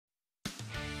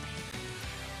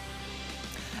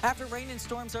After rain and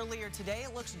storms earlier today,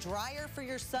 it looks drier for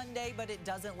your Sunday, but it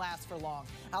doesn't last for long.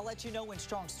 I'll let you know when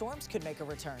strong storms could make a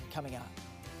return coming up.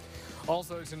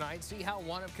 Also tonight, see how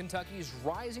one of Kentucky's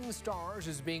rising stars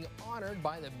is being honored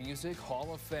by the Music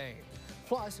Hall of Fame.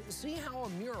 Plus, see how a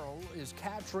mural is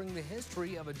capturing the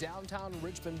history of a downtown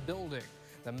Richmond building.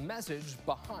 The message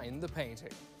behind the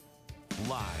painting.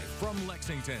 Live from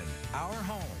Lexington, our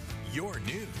home, your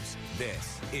news.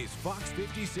 This is Fox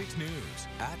 56 News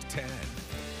at 10.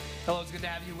 Hello, it's good to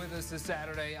have you with us this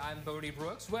Saturday. I'm Bodie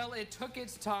Brooks. Well, it took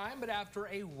its time, but after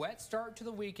a wet start to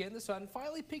the weekend, the sun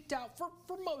finally peeked out for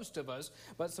most of us.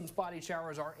 But some spotty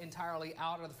showers are entirely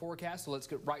out of the forecast, so let's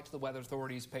get right to the Weather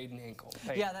Authority's Peyton Hinkle.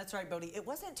 Yeah, that's right, Bodie. It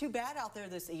wasn't too bad out there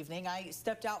this evening. I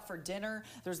stepped out for dinner.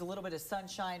 There's a little bit of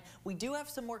sunshine. We do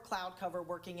have some more cloud cover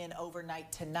working in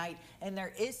overnight tonight, and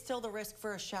there is still the risk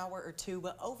for a shower or two,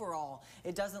 but overall,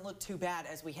 it doesn't look too bad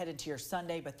as we head into your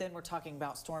Sunday, but then we're talking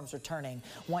about storms returning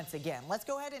once again. Let's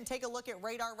go ahead and take a look at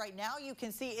radar right now. You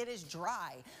can see it is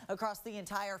dry across the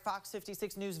entire Fox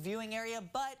 56 News viewing area,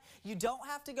 but you don't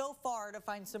have to go far to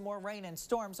find some more rain and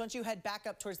storms. Once you head back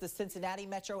up towards the Cincinnati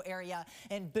metro area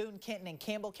and Boone, Kenton, and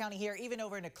Campbell County here, even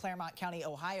over into Claremont County,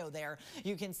 Ohio there,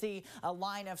 you can see a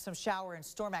line of some shower and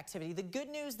storm activity. The good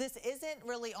news, this isn't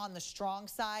really on the strong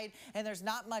side, and there's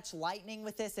not much lightning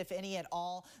with this, if any at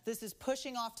all. This is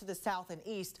pushing off to the south and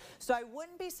east, so I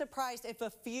wouldn't be surprised if a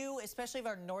few, especially of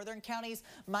our northern counties,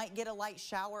 might get a light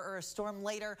shower or a storm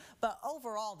later, but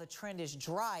overall the trend is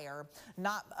drier,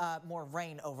 not more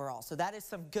rain overall. So that is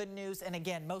some good news, and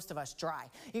again, most of us dry.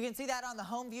 You can see that on the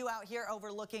home view out here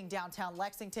overlooking downtown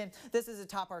Lexington. This is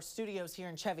atop our studios here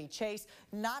in Chevy Chase.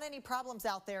 Not any problems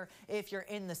out there if you're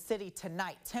in the city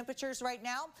tonight. Temperatures right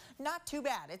now, not too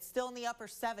bad. It's still in the upper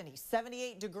 70s,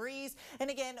 78 degrees, and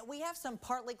again, we have some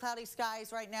partly cloudy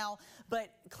skies right now,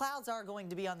 but clouds are going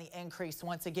to be on the increase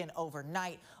once again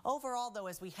overnight. Overall, though,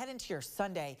 as we head into your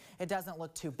Sunday, it doesn't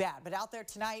look too bad. But out there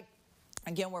tonight,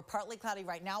 again, we're partly cloudy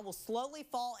right now. We'll slowly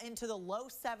fall into the low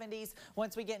 70s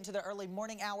once we get into the early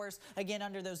morning hours, again,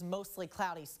 under those mostly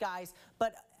cloudy skies.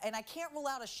 And I can't rule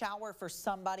out a shower for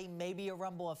somebody, maybe a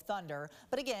rumble of thunder.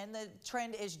 But again, the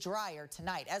trend is drier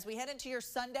tonight. As we head into your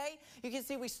Sunday, you can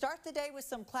see we start the day with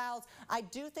some clouds. I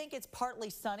do think it's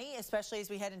partly sunny, especially as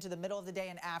we head into the middle of the day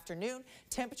and afternoon.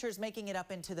 Temperatures making it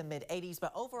up into the mid-80s,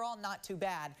 but overall not too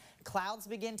bad. Clouds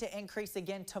begin to increase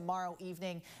again tomorrow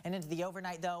evening and into the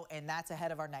overnight, though, and that's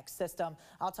ahead of our next system.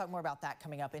 I'll talk more about that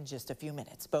coming up in just a few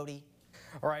minutes. Bodie.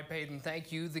 All right, Peyton,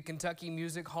 thank you. The Kentucky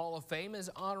Music Hall of Fame is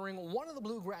honoring one of the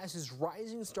Bluegrass's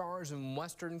rising stars in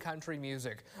Western country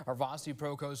music. Our Vasi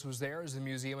Prokos was there as the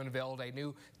museum unveiled a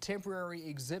new temporary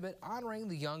exhibit honoring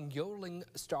the young yodeling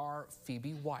star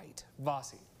Phoebe White.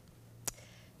 Vasi.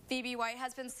 Phoebe White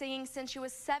has been singing since she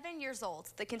was 7 years old.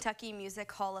 The Kentucky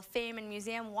Music Hall of Fame and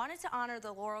Museum wanted to honor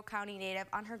the Laurel County native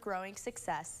on her growing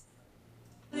success.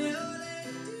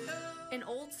 An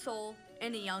old soul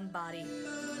and a young body.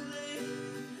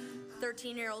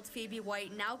 13-year-old Phoebe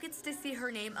White now gets to see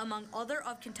her name among other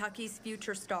of Kentucky's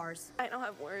future stars. I don't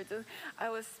have words. I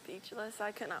was speechless.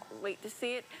 I could not wait to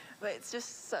see it, but it's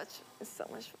just so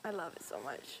much. I love it so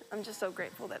much. I'm just so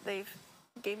grateful that they've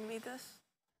given me this.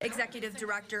 Executive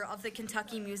Director of the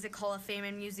Kentucky Music Hall of Fame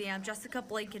and Museum, Jessica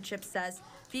Blankenship, says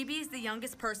Phoebe is the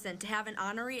youngest person to have an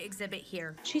honorary exhibit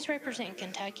here. She's representing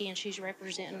Kentucky, and she's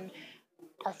representing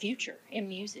our future in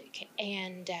music,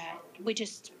 and we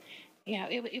just, you know,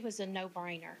 it was a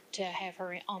no-brainer to have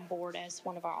her on board as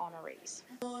one of our honorees.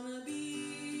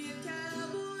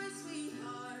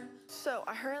 So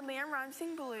I heard Leanne Rhymes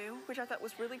sing Blue, which I thought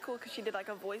was really cool because she did like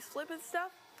a voice flip and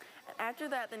stuff. And after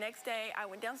that, the next day, I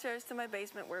went downstairs to my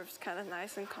basement where it was kind of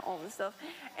nice and calm and stuff,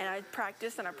 and I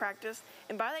practiced,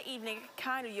 and by the evening, I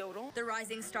kind of yodeled. The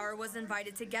rising star was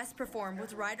invited to guest perform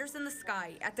with Riders in the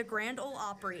Sky at the Grand Ole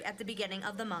Opry at the beginning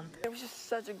of the month. It was just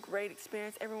such a great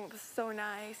experience. Everyone was so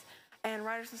nice. And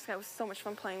Riders in the Sky was so much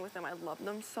fun playing with them. I loved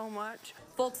them so much.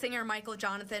 Folk singer Michael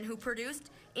Jonathan, who produced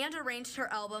and arranged her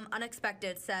album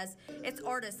Unexpected, says it's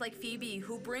artists like Phoebe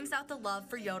who brings out the love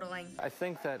for yodeling. I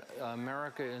think that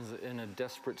America is in a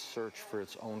desperate search for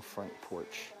its own front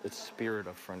porch, its spirit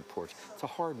of front porch. It's a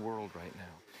hard world right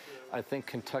now. I think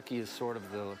Kentucky is sort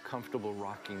of the comfortable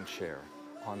rocking chair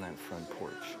on that front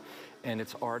porch. And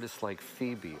it's artists like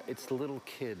Phoebe. It's the little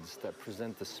kids that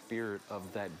present the spirit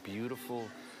of that beautiful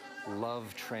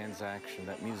love transaction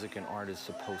that music and art is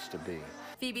supposed to be.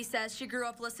 Phoebe says she grew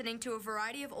up listening to a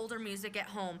variety of older music at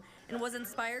home and was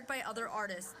inspired by other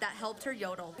artists that helped her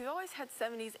yodel. We've always had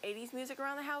 70s, 80s music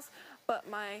around the house, but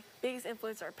my biggest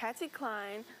influence are Patsy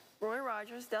Cline, Roy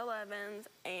Rogers, Del Evans,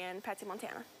 and Patsy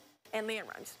Montana. and LeAnn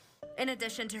rhymes. In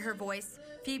addition to her voice,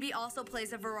 Phoebe also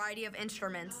plays a variety of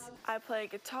instruments. I play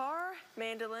guitar,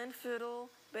 mandolin, fiddle,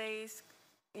 bass,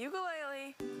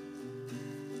 ukulele.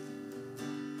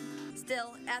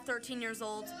 Still, at 13 years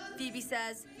old, Phoebe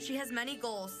says she has many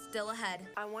goals still ahead.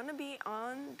 I want to be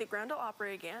on the Grand Ole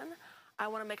Opry again. I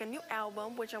want to make a new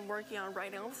album, which I'm working on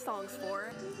writing all the songs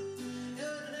for.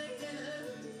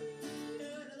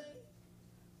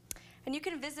 And you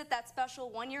can visit that special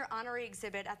one-year honorary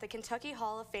exhibit at the Kentucky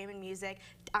Hall of Fame in Music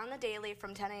on the daily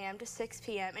from 10 a.m. to 6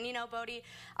 p.m. And you know, Bodie,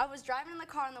 I was driving in the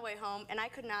car on the way home, and I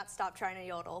could not stop trying to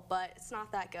yodel, but it's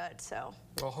not that good, so.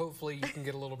 Well, hopefully you can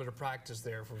get a little bit of practice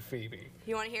there from Phoebe.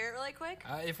 You want to hear it really quick?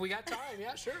 If we got time,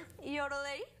 yeah, sure.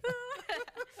 Yodelay.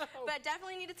 But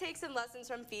definitely need to take some lessons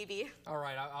from Phoebe. All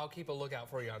right, I'll keep a lookout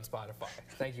for you on Spotify.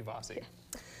 Thank you, Vossi.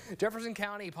 Jefferson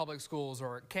County Public Schools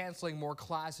are canceling more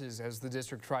classes as the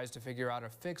district tries to figure out a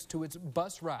fix to its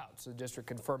bus routes. The district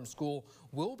confirmed school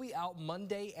will be out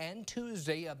Monday and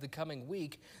Tuesday of the coming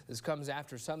week. This comes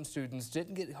after some students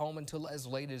didn't get home until as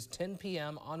late as 10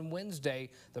 p.m. on Wednesday,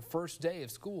 the first day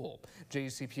of school.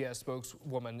 JCPS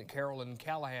spokeswoman Carolyn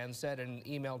Callahan said in an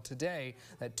email today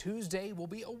that Tuesday will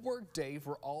be a work day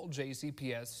for all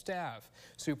JCPS staff.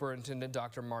 Superintendent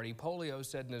Dr. Marty Polio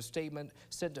said in a statement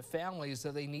sent to families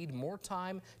that they need more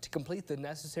time to complete the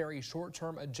necessary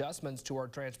short-term adjustments to our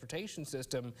transportation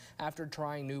system after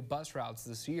trying new bus routes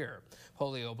this year.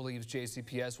 Polio believes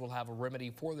JCPS will have a remedy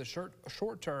for the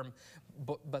short term,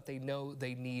 but they know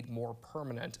they need more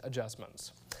permanent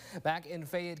adjustments. Back in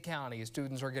Fayette County,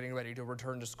 students are getting ready to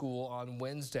return to school on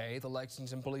Wednesday. The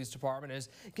Lexington Police Department is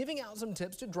giving out some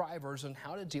tips to drivers on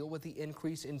how to deal with the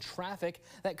increase in traffic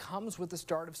that comes with the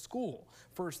start of school.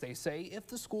 First, they say if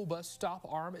the school bus stop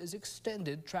arm is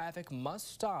extended, traffic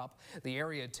must stop. The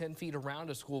area 10 feet around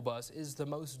a school bus is the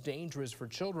most dangerous for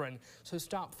children, so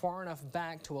stop far enough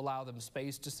back to allow them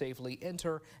space to safely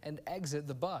enter and exit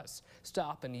the bus.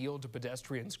 Stop and yield to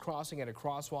pedestrians crossing at a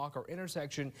crosswalk or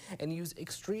intersection, and use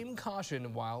extreme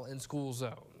caution while in school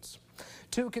zones.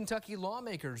 2 Kentucky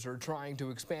lawmakers are trying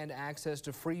to expand access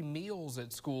to free meals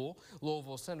at school.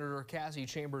 Louisville Senator Cassie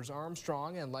Chambers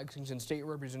Armstrong and Lexington State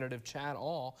Representative Chad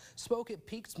All spoke at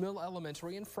Peaks Mill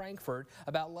Elementary in Frankfort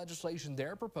about legislation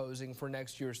they're proposing for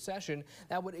next year's session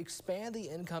that would expand the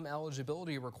income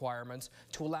eligibility requirements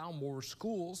to allow more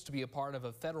schools to be a part of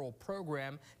a federal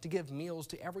program to give meals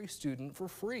to every student for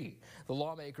free. The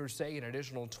lawmakers say an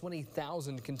additional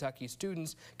 20,000 Kentucky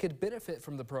students could benefit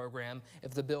from the program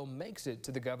if the bill makes it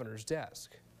to the governor's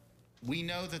desk. We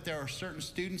know that there are certain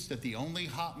students that the only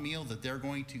hot meal that they're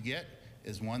going to get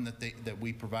is one that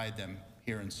we provide them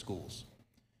here in schools.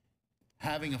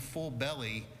 Having a full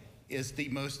belly is the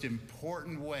most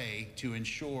important way to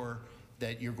ensure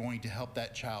that you're going to help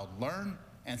that child learn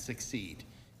and succeed.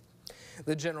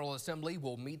 The General Assembly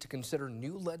will meet to consider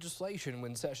new legislation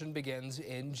when session begins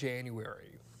in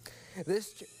January.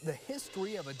 The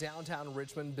history of a downtown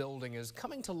Richmond building is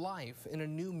coming to life in a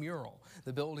new mural.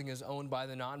 The building is owned by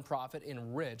the nonprofit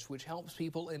Enrich, which helps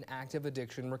people in active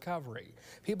addiction recovery.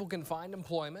 People can find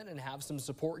employment and have some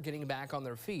support getting back on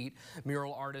their feet.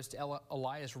 Mural artist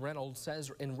Elias Reynolds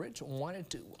says Enrich wanted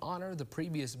to honor the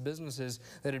previous businesses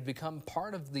that had become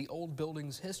part of the old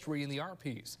building's history in the art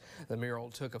piece. The mural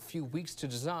took a few weeks to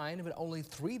design, but only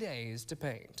 3 days to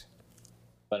paint.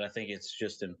 But I think it's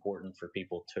just important for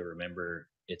people to remember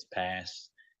its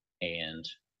past and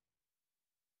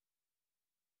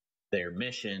their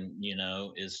mission, you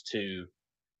know, is to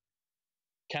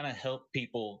kind of help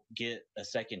people get a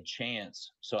second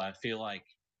chance. So I feel like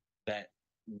that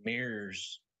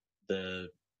mirrors the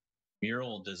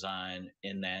mural design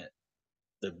in that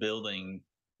the building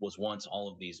was once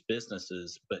all of these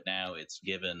businesses, but now it's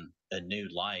given a new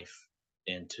life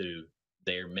into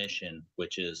their mission,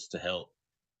 which is to help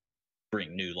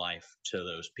bring new life to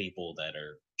those people that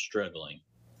are struggling.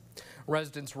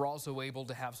 Residents were also able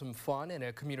to have some fun in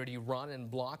a community run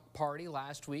and block party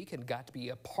last week and got to be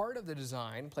a part of the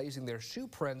design, placing their shoe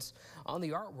prints on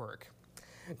the artwork.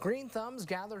 Green Thumbs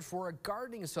gathered for a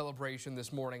gardening celebration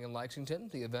this morning in Lexington.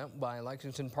 The event by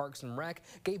Lexington Parks and Rec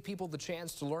gave people the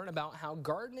chance to learn about how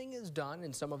gardening is done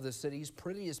in some of the city's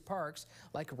prettiest parks,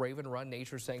 like Raven Run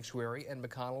Nature Sanctuary and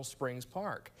McConnell Springs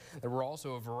Park. There were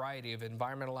also a variety of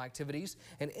environmental activities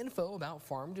and info about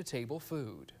farm-to-table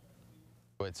food.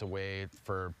 It's a way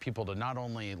for people to not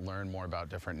only learn more about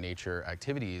different nature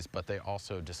activities, but they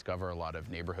also discover a lot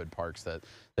of neighborhood parks that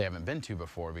they haven't been to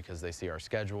before because they see our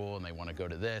schedule and they want to go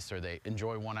to this, or they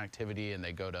enjoy one activity and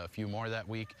they go to a few more that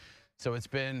week. So it's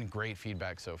been great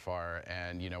feedback so far,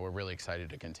 and we're really excited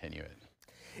to continue it.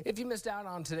 If you missed out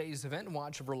on today's event,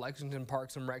 watch for Lexington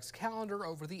Parks and Rec's calendar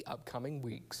over the upcoming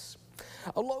weeks.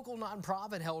 A local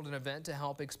nonprofit held an event to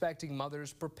help expecting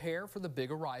mothers prepare for the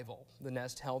big arrival. The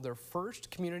Nest held their first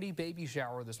community baby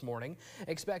shower this morning.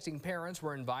 Expecting parents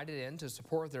were invited in to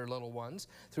support their little ones.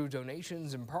 Through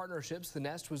donations and partnerships, the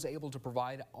Nest was able to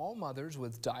provide all mothers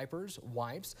with diapers,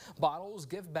 wipes, bottles,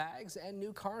 gift bags, and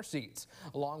new car seats.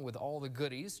 Along with all the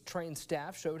goodies, trained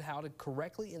staff showed how to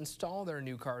correctly install their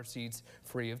new car seats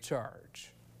free of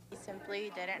charge. We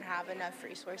simply didn't have enough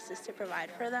resources to provide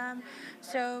for them.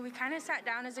 So we kind of sat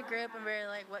down as a group and we were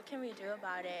like, what can we do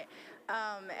about it?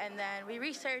 And then we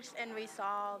researched and we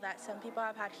saw that some people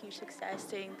have had huge success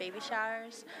doing baby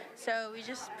showers. So we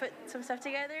just put some stuff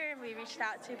together and we reached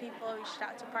out to people, reached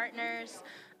out to partners,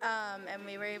 and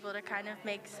we were able to kind of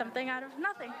make something out of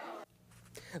nothing.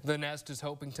 The Nest is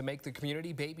hoping to make the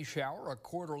community baby shower a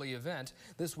quarterly event.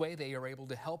 This way they are able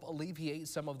to help alleviate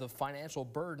some of the financial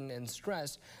burden and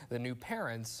stress the new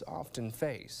parents often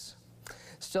face.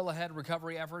 Still ahead,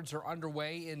 recovery efforts are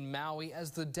underway in Maui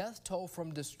as the death toll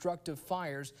from destructive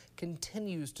fires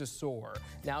continues to soar.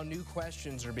 Now new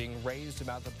questions are being raised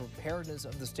about the preparedness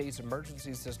of the state's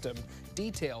emergency system.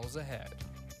 Details ahead.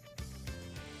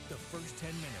 The first 10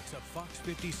 minutes of Fox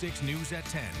 56 News at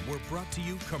 10 were brought to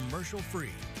you commercial-free.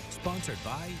 Sponsored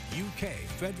by UK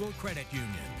Federal Credit Union.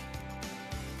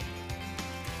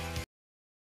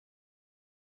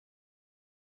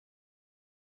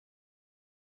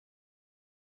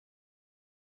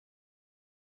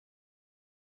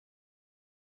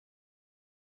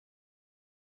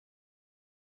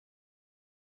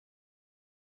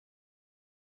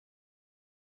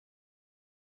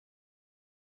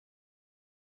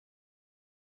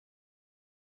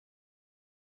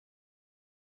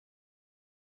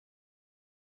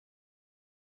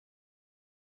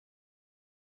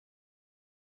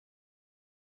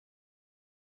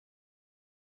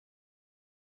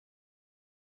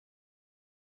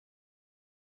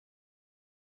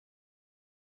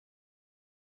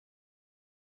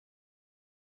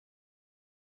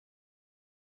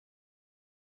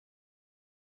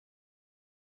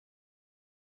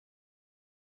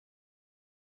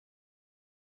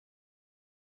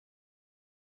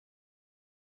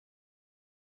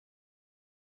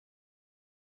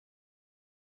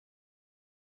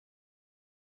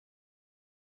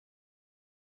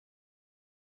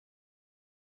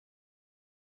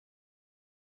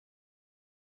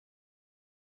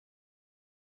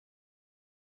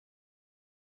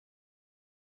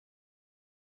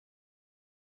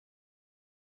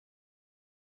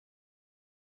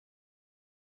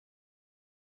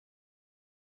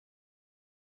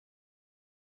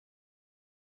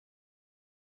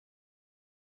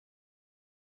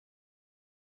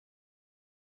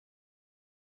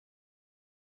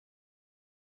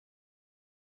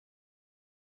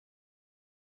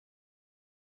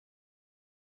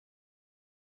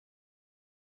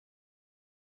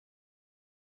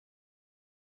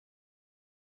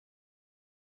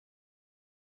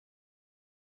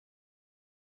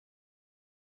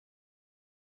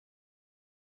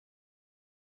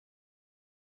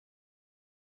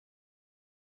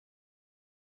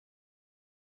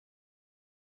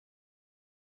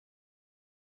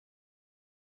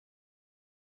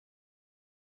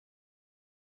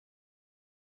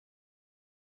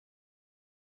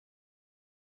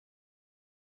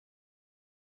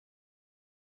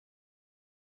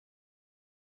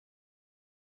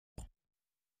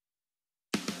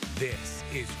 This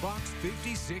is Fox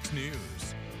 56 News.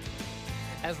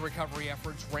 As recovery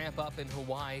efforts ramp up in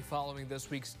Hawaii following this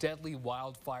week's deadly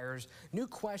wildfires, new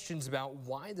questions about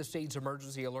why the state's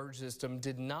emergency alert system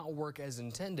did not work as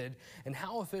intended and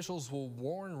how officials will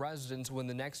warn residents when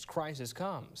the next crisis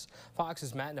comes.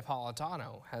 Fox's Matt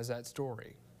Napolitano has that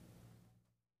story.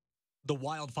 The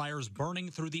wildfires burning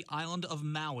through the island of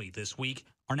Maui this week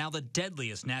are now the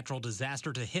deadliest natural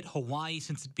disaster to hit Hawaii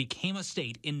since it became a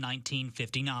state in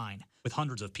 1959. With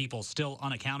hundreds of people still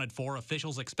unaccounted for,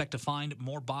 officials expect to find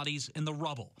more bodies in the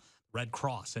rubble. Red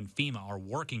Cross and FEMA are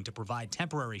working to provide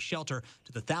temporary shelter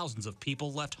to the thousands of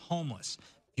people left homeless.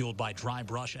 Fueled by dry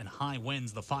brush and high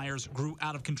winds, the fires grew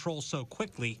out of control so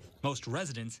quickly, most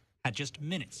residents had just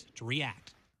minutes to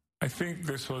react. I think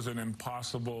this was an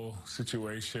impossible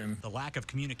situation. The lack of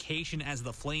communication as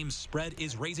the flames spread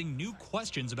is raising new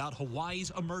questions about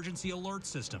Hawaii's emergency alert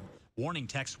system. Warning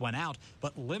texts went out,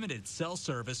 but limited cell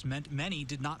service meant many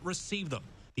did not receive them.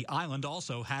 The island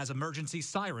also has emergency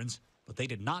sirens, but they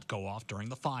did not go off during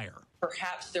the fire.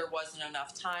 Perhaps there wasn't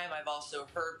enough time. I've also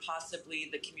heard possibly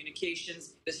the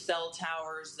communications, the cell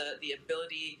towers, the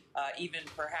ability, even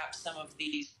perhaps some of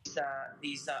these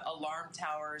alarm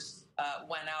towers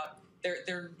went out.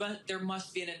 There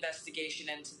must be an investigation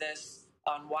into this.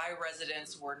 on why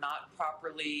residents were not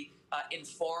properly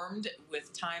informed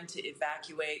with time to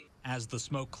evacuate. As the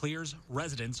smoke clears,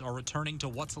 residents are returning to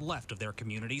what's left of their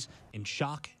communities in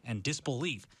shock and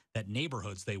disbelief that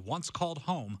neighborhoods they once called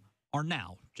home are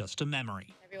now just a memory.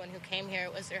 Everyone who came here,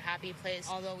 it was their happy place.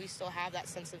 Although we still have that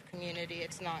sense of community,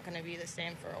 it's not going to be the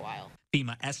same for a while.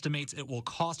 FEMA estimates it will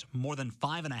cost more than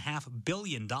 $5.5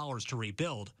 billion to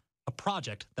rebuild, a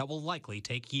project that will likely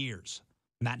take years.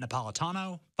 Matt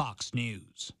Napolitano, Fox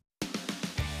News.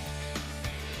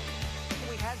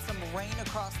 We had some rain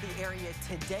across the area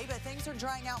today, but things are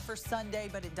drying out for Sunday,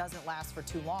 but it doesn't last for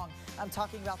too long. I'm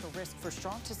talking about the risk for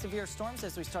strong to severe storms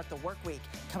as we start the work week,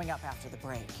 coming up after the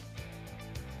break.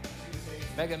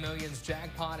 Mega Millions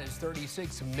jackpot is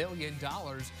 $36 million,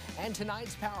 and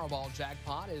tonight's Powerball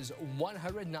jackpot is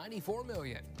 $194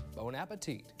 million. Bon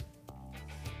appetit.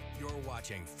 You're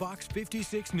watching Fox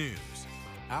 56 News.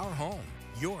 Our home,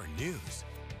 your news.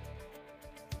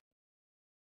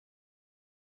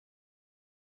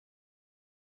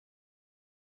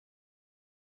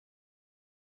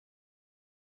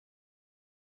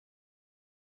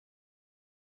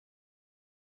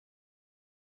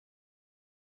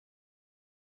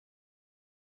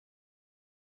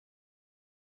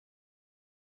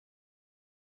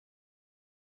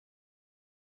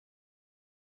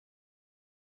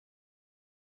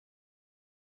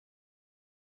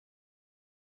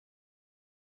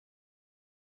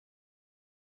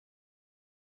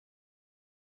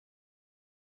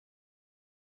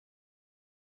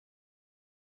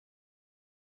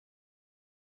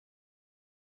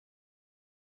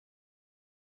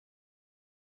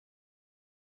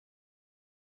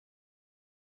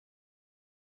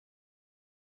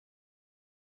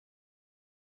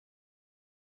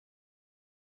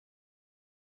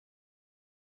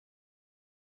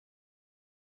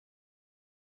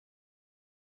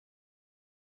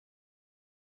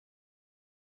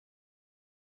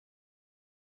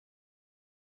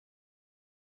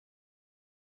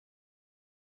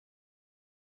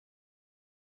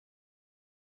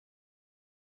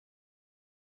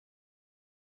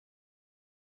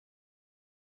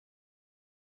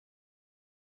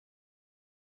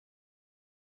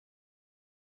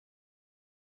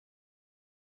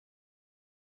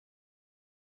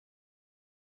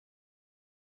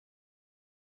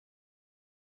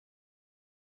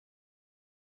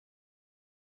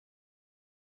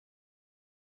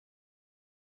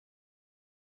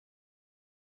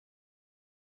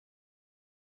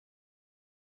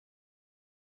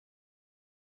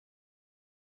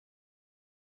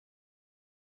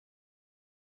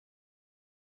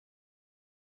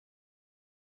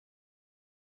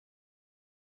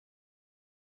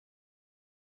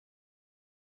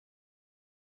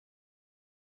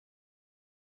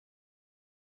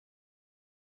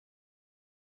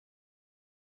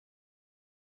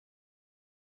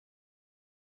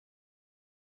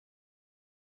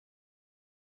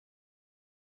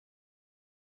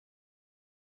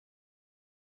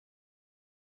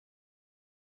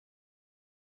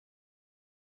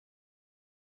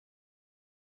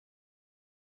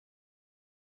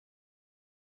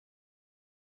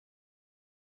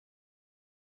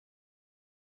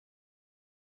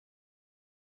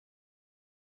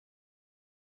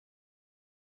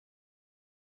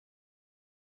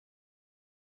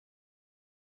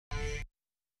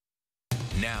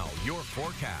 Now, your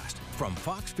forecast from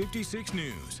Fox 56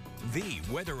 News, the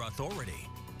weather authority.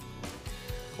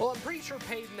 Well, I'm pretty sure,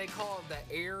 Peyton, they call it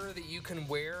the air that you can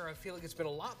wear. I feel like it's been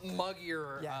a lot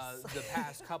muggier the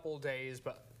past couple days,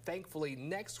 but thankfully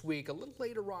next week, a little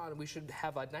later on, we should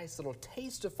have a nice little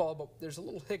taste of fall, but there's a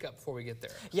little hiccup before we get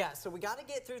there. Yeah, so we got to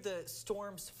get through the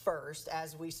storms first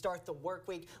as we start the work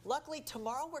week. Luckily,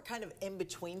 tomorrow we're kind of in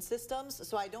between systems,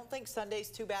 so I don't think Sunday's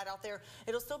too bad out there.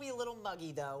 It'll still be a little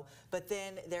muggy, though, but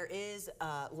then there is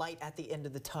light at the end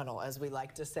of the tunnel, as we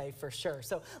like to say, for sure.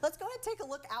 So let's go ahead and take a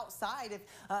look outside.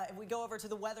 If we go over to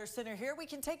the Weather Center here, we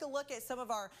can take a look at some of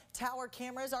our tower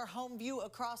cameras, our home view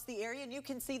across the area, and you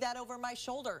can see that over my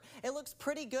shoulder. It looks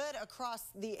pretty good across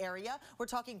the area. We're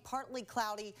talking partly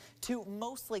cloudy to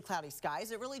mostly cloudy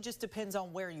skies. It really just depends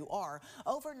on where you are.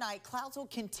 Overnight, clouds will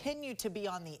continue to be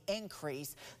on the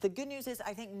increase. The good news is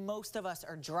I think most of us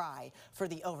are dry for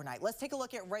the overnight. Let's take a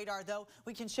look at radar, though.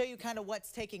 We can show you kind of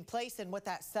what's taking place and what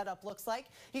that setup looks like.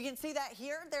 You can see that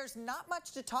here. There's not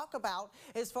much to talk about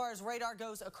as far as radar goes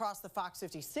goes across the Fox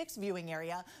 56 viewing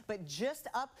area, but just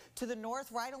up to the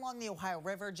north, right along the Ohio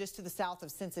River, just to the south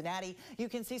of Cincinnati, you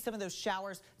can see some of those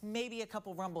showers, maybe a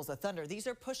couple rumbles of thunder. These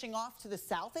are pushing off to the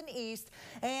south and east,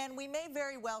 and we may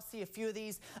very well see a few of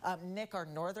these nick our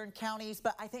northern counties,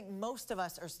 but I think most of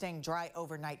us are staying dry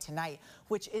overnight tonight,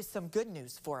 which is some good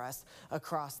news for us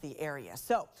across the area.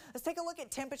 So let's take a look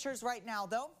at temperatures right now,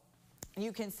 though.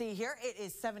 You can see here it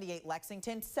is 78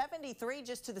 Lexington, 73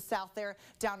 just to the south there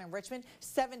down in Richmond,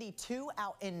 72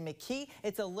 out in McKee.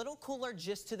 It's a little cooler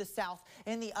just to the south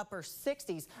in the upper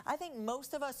 60s. I think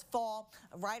most of us fall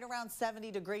right around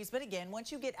 70 degrees. But again,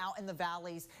 once you get out in the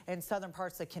valleys and southern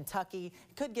parts of Kentucky,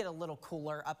 it could get a little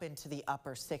cooler up into the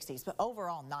upper 60s. But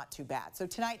overall, not too bad. So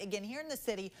tonight, again, here in the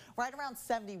city, right around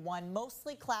 71,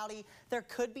 mostly cloudy. There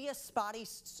could be a spotty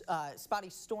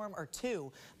storm or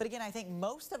two. But again, I think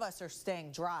most of us are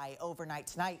staying dry overnight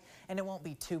tonight, and it won't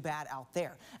be too bad out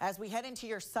there. As we head into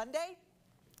your Sunday,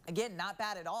 again, not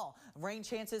bad at all. Rain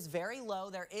chances very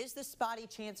low. There is the spotty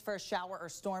chance for a shower or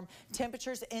storm.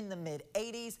 Temperatures in the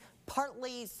mid-80s.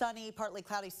 Partly sunny, partly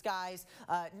cloudy skies.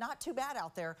 Not too bad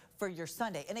out there for your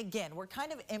Sunday. And again, we're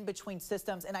kind of in between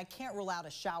systems, and I can't rule out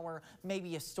a shower,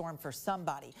 maybe a storm for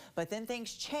somebody. But then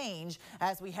things change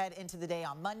as we head into the day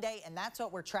on Monday, and that's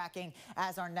what we're tracking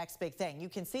as our next big thing. You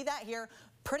can see that here.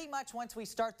 Pretty much once we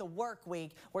start the work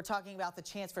week, we're talking about the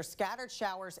chance for scattered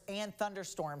showers and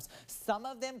thunderstorms. Some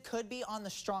of them could be on the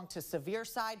strong to severe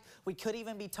side. We could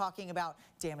even be talking about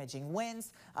damaging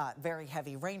winds, very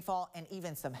heavy rainfall, and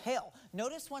even some hail.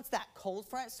 Notice once that cold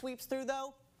front sweeps through,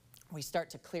 though, we start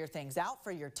to clear things out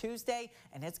for your Tuesday,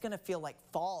 and it's going to feel like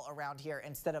fall around here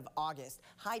instead of August.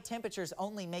 High temperatures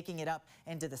only making it up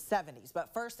into the 70s.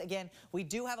 But first, again, we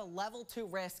do have a level 2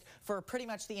 risk for pretty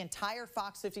much the entire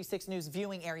Fox 56 News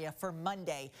viewing area for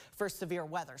Monday for severe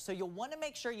weather. So you'll want to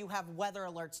make sure you have weather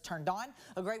alerts turned on.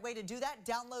 A great way to do that,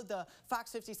 download the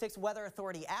Fox 56 Weather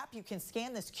Authority app. You can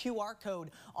scan this QR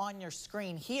code on your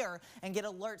screen here and get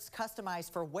alerts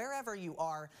customized for wherever you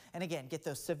are. And again, get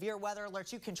those severe weather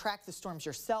alerts. You can track the storms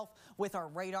yourself with our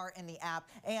radar in the app,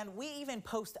 and we even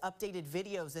post updated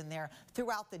videos in there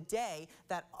throughout the day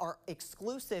that are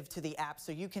exclusive to the app,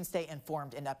 so you can stay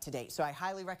informed and up to date. So I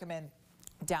highly recommend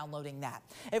downloading that.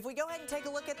 If we go ahead and take a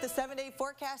look at the 7-day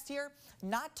forecast here,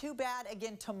 not too bad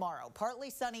again tomorrow.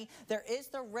 Partly sunny. There is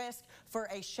the risk for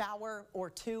a shower or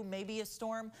two, maybe a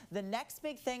storm. The next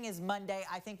big thing is Monday.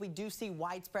 I think we do see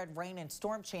widespread rain and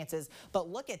storm chances, but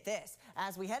look at this.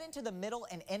 As we head into the middle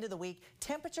and end of the week,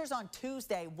 temperatures on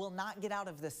Tuesday will not get out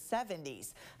of the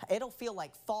 70s. It'll feel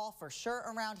like fall for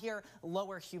sure around here.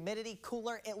 Lower humidity,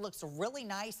 cooler. It looks really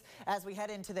nice as we head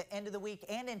into the end of the week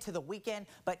and into the weekend,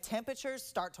 but temperatures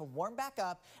start to warm back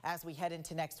up as we head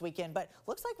into next weekend. But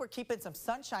looks like we're keeping some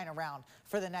sunshine around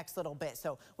for the next little bit,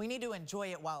 so we need to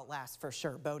enjoy it while it lasts for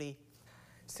sure. Bodie?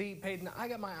 See, Peyton, I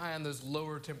got my eye on those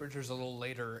lower temperatures a little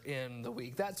later in the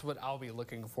week. That's what I'll be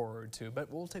looking forward to, but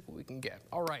we'll take what we can get.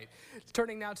 All right,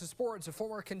 turning now to sports. A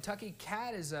former Kentucky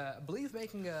Cat is, I believe,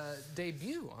 making a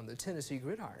debut on the Tennessee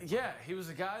gridiron. Yeah, he was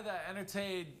a guy that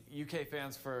entertained UK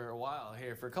fans for a while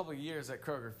here, for a couple of years at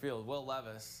Kroger Field, Will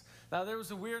Levis. Now, there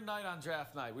was a weird night on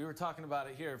draft night. We were talking about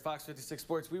it here at Fox 56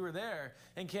 Sports. We were there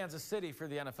in Kansas City for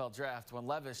the NFL draft when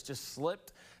Levis just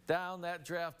slipped down that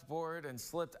draft board and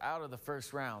slipped out of the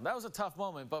first round. That was a tough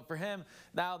moment, but for him,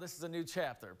 now this is a new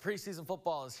chapter. Preseason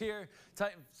football is here.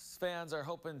 Titans fans are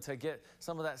hoping to get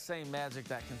some of that same magic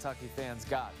that Kentucky fans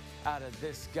got out of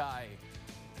this guy.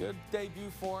 Good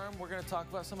debut for him. We're going to talk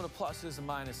about some of the pluses and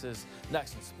minuses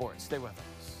next in sports. Stay with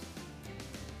us.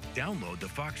 Download the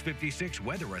Fox 56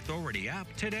 Weather Authority app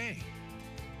today.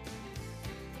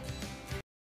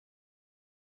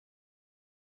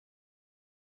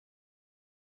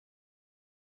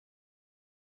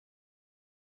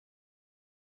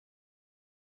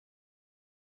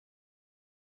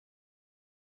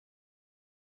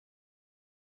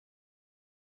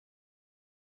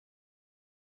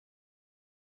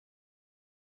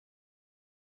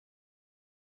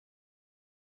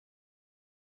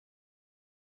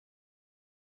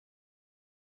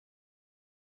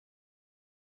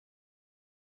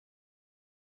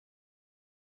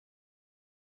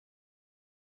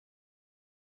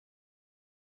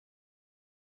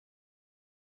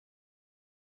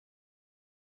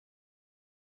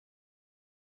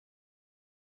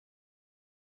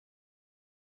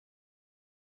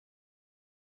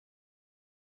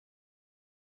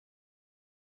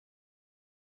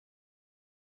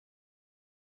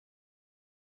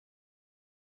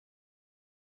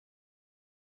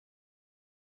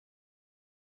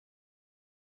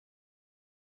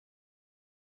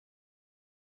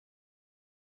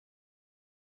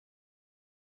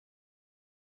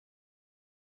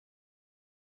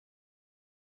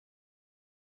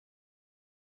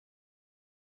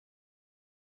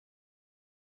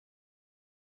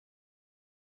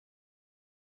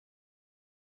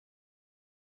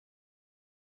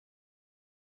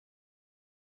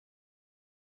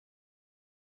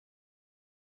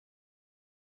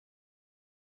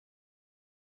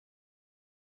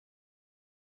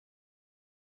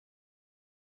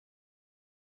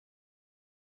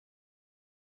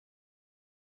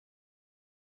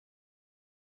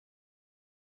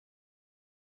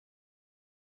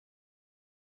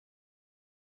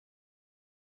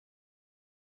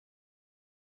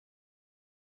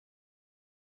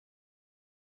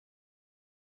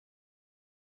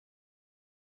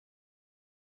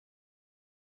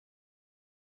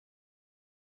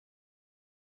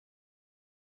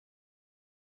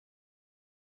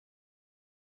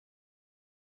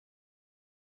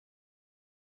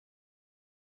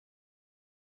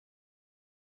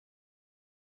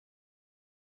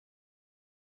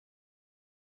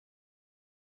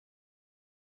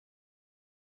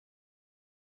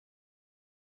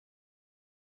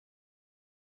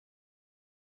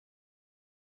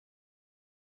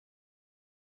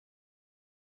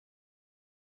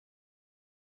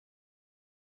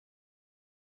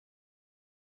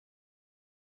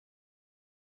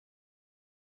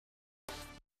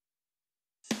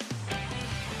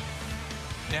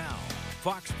 Now,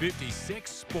 Fox 56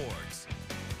 Sports.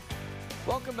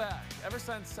 Welcome back. Ever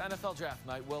since NFL Draft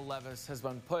Night, Will Levis has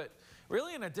been put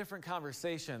really in a different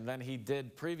conversation than he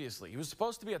did previously. He was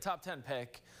supposed to be a top 10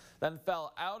 pick, then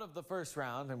fell out of the first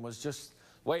round and was just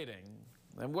waiting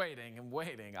and waiting and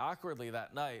waiting awkwardly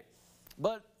that night.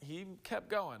 But he kept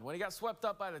going. When he got swept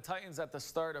up by the Titans at the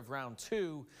start of round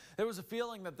 2, there was a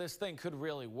feeling that this thing could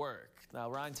really work. Now,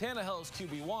 Ryan Tannehill is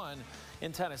QB1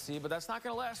 in Tennessee, but that's not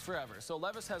going to last forever. So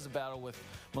Levis has a battle with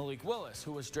Malik Willis,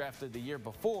 who was drafted the year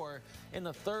before in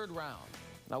the 3rd round.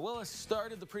 Now, Willis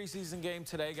started the preseason game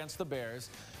today against the Bears.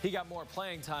 He got more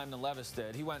playing time than Levis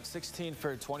did. He went 16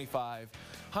 for 25,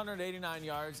 189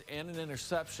 yards and an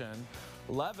interception.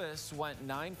 Levis went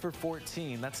 9 for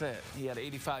 14. That's it. He had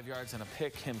 85 yards and a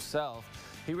pick himself.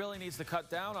 He really needs to cut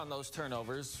down on those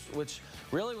turnovers, which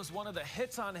really was one of the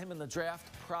hits on him in the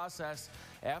draft process.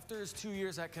 After his 2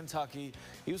 years at Kentucky,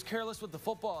 he was careless with the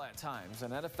football at times,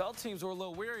 and NFL teams were a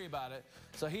little weary about it,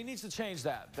 so he needs to change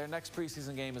that. Their next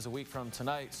preseason game is a week from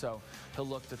tonight, so he'll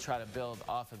look to try to build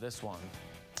off of this one.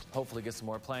 Hopefully get some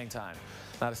more playing time.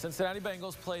 Now, the Cincinnati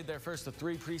Bengals played their first of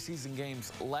 3 preseason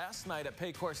games last night at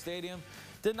Paycor Stadium.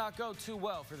 Did not go too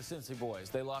well for the Cincy boys.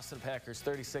 They lost to the Packers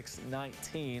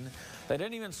 36-19. They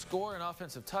didn't even score an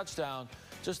offensive touchdown,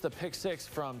 just a pick 6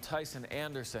 from Tyson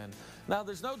Anderson. Now,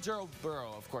 there's no Joe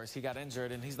Burrow, of course. He got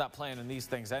injured, and he's not playing in these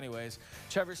things anyways.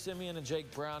 Trevor Siemian and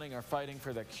Jake Browning are fighting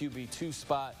for the QB2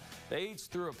 spot. They each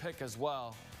threw a pick as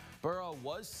well. Burrow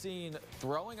was seen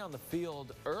throwing on the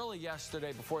field early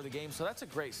yesterday before the game, so that's a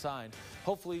great sign.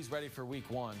 Hopefully he's ready for week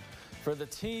 1. For the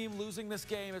team losing this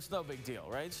game, it's no big deal,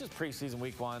 right? It's just preseason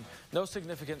week 1. No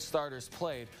significant starters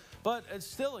played, but it's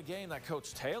still a game that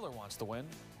Coach Taylor wants to win.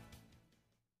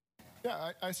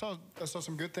 Yeah, I saw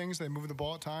some good things. They moved the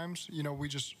ball at times. You know, we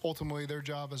just ultimately their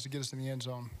job is to get us in the end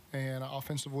zone. And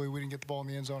offensively, we didn't get the ball in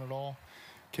the end zone at all.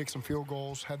 Kicked some field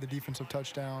goals, had the defensive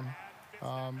touchdown.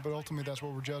 But ultimately, that's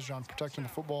what we're judged on: protecting the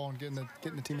football and getting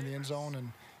the team in the end zone.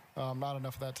 And not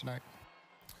enough of that tonight.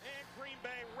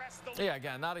 Yeah,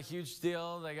 again, not a huge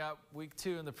deal. They got week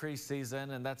 2 in the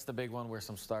preseason, and that's the big one where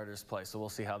some starters play, so we'll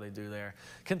see how they do there.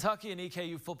 Kentucky and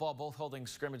EKU football both holding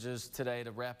scrimmages today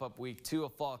to wrap up week 2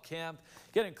 of fall camp,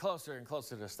 getting closer and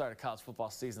closer to the start of college football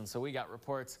season, so we got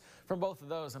reports from both of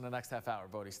those in the next half hour.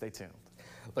 Bodie, stay tuned.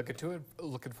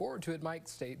 Looking forward to it, Mike.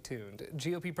 Stay tuned.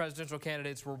 GOP presidential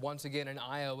candidates were once again in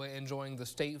Iowa enjoying the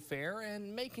state fair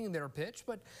and making their pitch,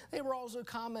 but they were also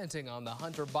commenting on the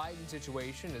Hunter Biden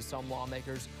situation, as some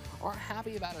lawmakers aren't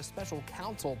happy about a special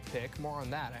counsel pick. More on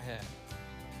that ahead.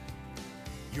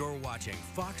 You're watching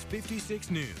Fox 56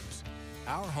 News.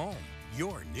 Our home,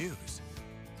 your news.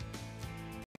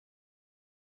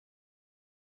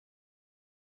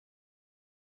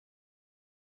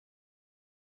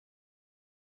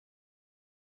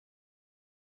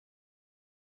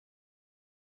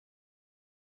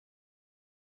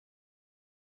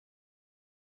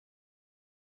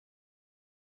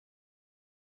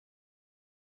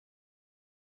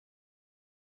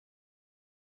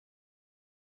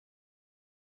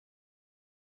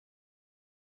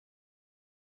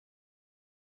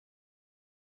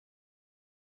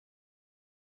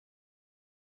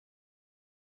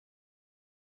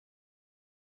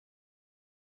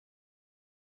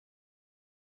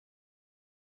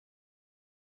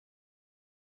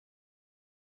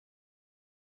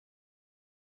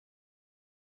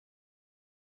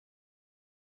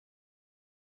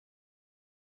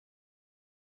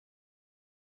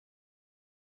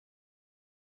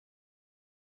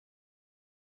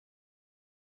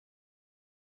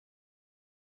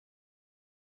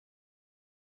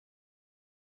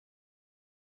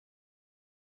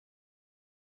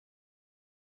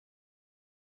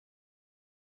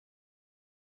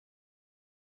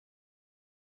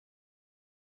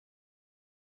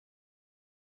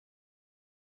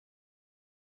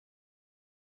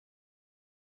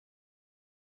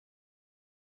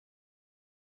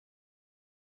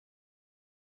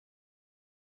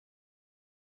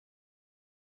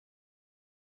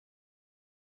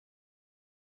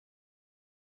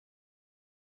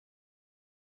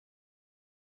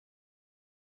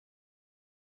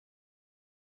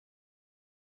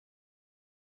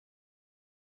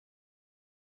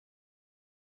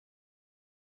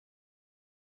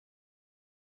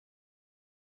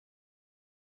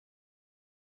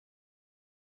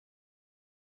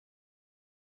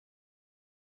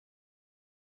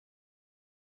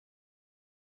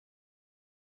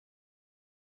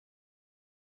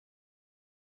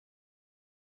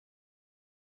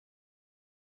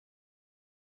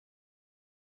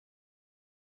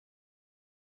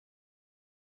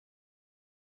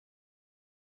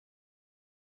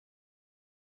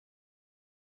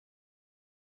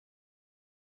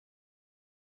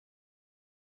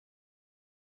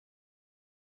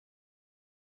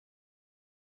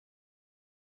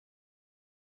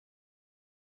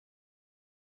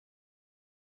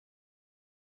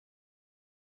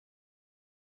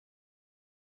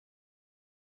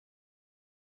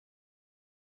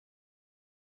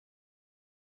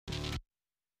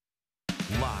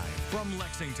 Live from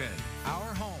Lexington,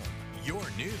 our home, your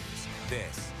news.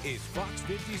 This is Fox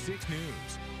 56 News.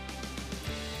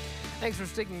 Thanks for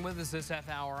sticking with us this half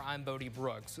hour. I'm Bodie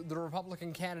Brooks. The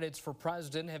Republican candidates for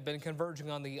president have been converging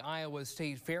on the Iowa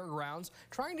State Fairgrounds,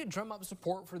 trying to drum up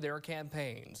support for their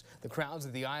campaigns. The crowds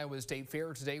at the Iowa State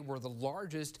Fair today were the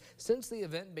largest since the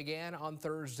event began on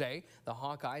Thursday. The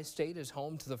Hawkeye State is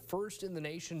home to the first in the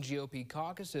nation GOP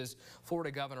caucuses. Florida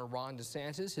Governor Ron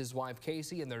DeSantis, his wife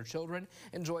Casey, and their children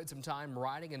enjoyed some time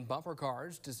riding in bumper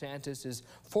cars. DeSantis is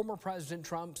former President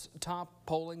Trump's top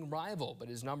polling rival, but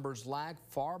his numbers lag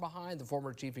far behind the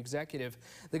former chief executive.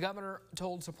 The governor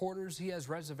told supporters he has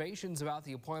reservations about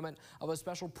the appointment of a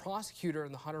special prosecutor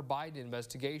in the Hunter Biden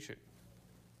investigation.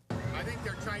 I think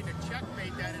they're trying to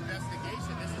checkmate that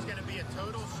investigation. This is going to be a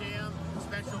total sham.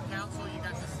 Special counsel, you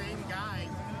got the same guy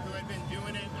who had been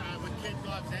doing it with kid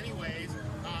gloves anyways,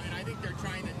 and I think they're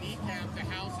trying to kneecap the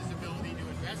House's ability to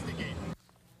investigate.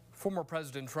 Former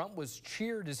President Trump was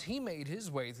cheered as he made his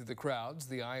way through the crowds.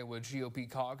 The Iowa GOP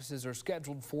caucuses are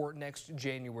scheduled for next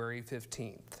January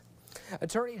 15th.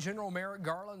 Attorney General Merrick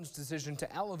Garland's decision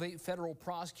to elevate federal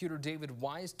prosecutor David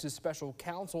Weiss to special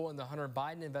counsel in the Hunter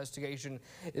Biden investigation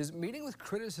is meeting with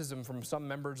criticism from some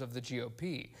members of the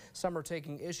GOP. Some are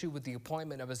taking issue with the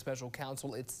appointment of a special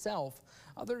counsel itself.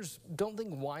 Others don't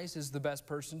think Weiss is the best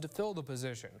person to fill the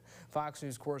position. Fox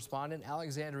News correspondent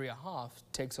Alexandria Hoff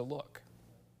takes a look.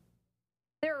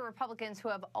 There are Republicans who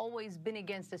have always been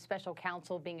against a special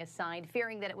counsel being assigned,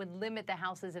 fearing that it would limit the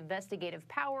House's investigative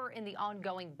power in the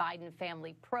ongoing Biden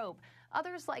family probe.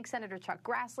 Others, like Senator Chuck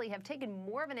Grassley, have taken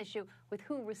more of an issue with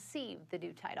who received the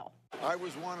new title. I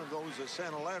was one of those that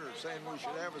sent a letter saying we should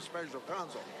have a special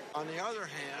counsel. On the other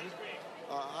hand,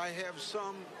 I have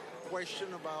some question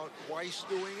about Weiss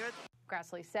doing it.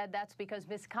 Grassley said that's because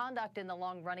misconduct in the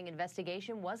long-running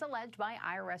investigation was alleged by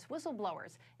IRS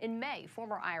whistleblowers. In May,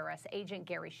 former IRS agent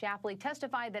Gary Shapley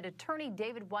testified that attorney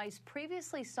David Weiss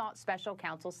previously sought special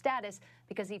counsel status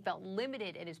because he felt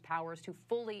limited in his powers to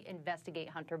fully investigate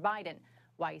Hunter Biden.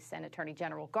 Weiss and Attorney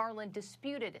General Garland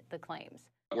disputed the claims.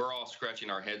 We're all scratching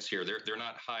our heads here. They're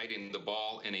not hiding the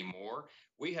ball anymore.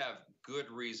 We have good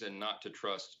reason not to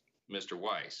trust Mr.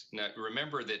 Weiss. Now,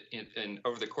 remember that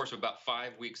over the course of about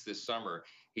 5 weeks this summer,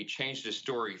 he changed his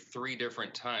story 3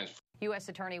 different times. U.S.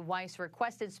 Attorney Weiss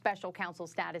requested special counsel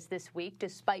status this week,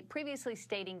 despite previously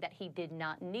stating that he did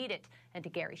not need it. And to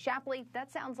Gary Shapley,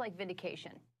 that sounds like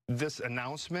vindication. This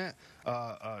announcement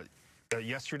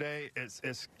yesterday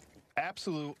is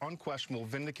absolute, unquestionable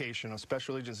vindication of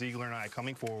Special Agent Ziegler and I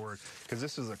coming forward, because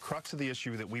this is the crux of the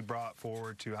issue that we brought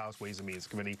forward to House Ways and Means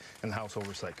Committee and the House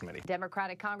Oversight Committee.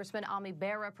 Democratic Congressman Ami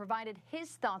Bera provided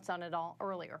his thoughts on it all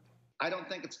earlier. I don't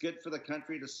think it's good for the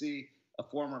country to see a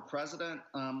former president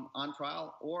on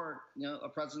trial or, a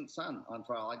president's son on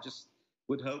trial. I just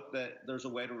would hope that there's a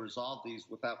way to resolve these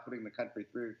without putting the country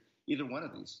through either one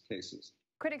of these cases.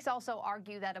 Critics also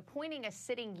argue that appointing a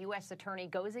sitting U.S. attorney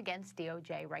goes against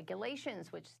DOJ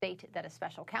regulations, which state that a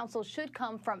special counsel should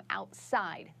come from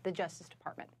outside the Justice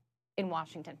Department. In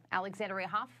Washington, Alexandria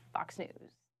Hoff, Fox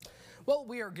News. Well,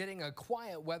 we are getting a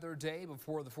quiet weather day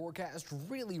before the forecast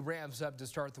really ramps up to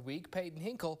start the week. Peyton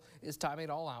Hinkle is timing it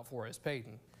all out for us.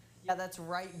 Peyton. Yeah, that's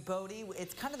right, Bodie.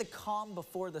 It's kind of the calm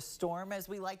before the storm, as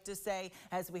we like to say,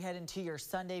 as we head into your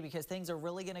Sunday, because things are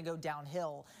really going to go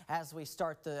downhill as we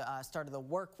start the start of the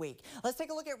work week. Let's take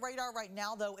a look at radar right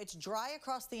now, though. It's dry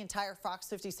across the entire Fox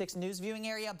 56 news viewing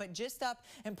area, but just up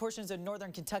in portions of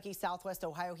northern Kentucky, southwest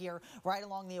Ohio here, right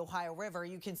along the Ohio River,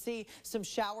 you can see some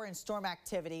shower and storm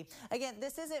activity. Again,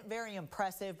 this isn't very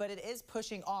impressive, but it is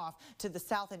pushing off to the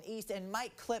south and east and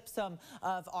might clip some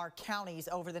of our counties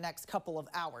over the next couple of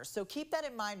hours. So keep that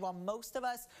in mind. While most of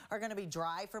us are going to be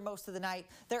dry for most of the night,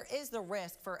 there is the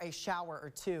risk for a shower or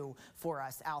two for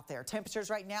us out there. Temperatures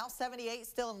right now, 78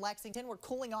 still in Lexington. We're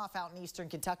cooling off out in eastern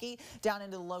Kentucky, down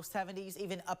into the low 70s,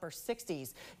 even upper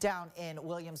 60s down in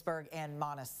Williamsburg and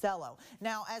Monticello.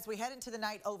 Now, as we head into the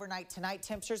night overnight tonight,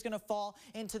 temperatures going to fall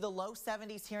into the low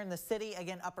 70s here in the city.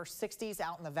 Again, upper 60s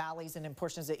out in the valleys and in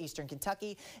portions of eastern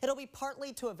Kentucky. It'll be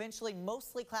partly to eventually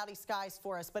mostly cloudy skies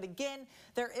for us. But again,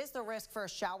 there is the risk for a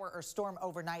shower or storm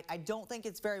overnight. I don't think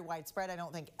it's very widespread. I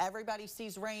don't think everybody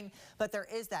sees rain, but there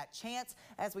is that chance.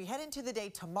 As we head into the day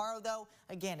tomorrow, though,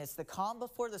 again, it's the calm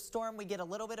before the storm. We get a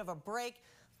little bit of a break,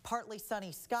 partly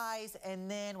sunny skies, and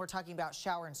then we're talking about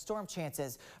shower and storm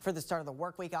chances for the start of the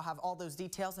work week. I'll have all those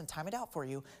details and time it out for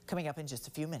you coming up in just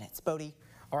a few minutes. Bodie.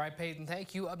 All right, Peyton,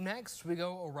 thank you. Up next, we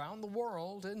go around the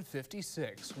world in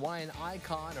 56. Why an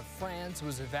icon of France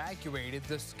was evacuated,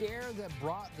 the scare that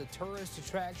brought the tourist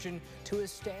attraction to a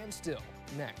standstill.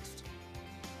 Next.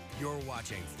 You're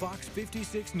watching Fox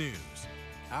 56 News.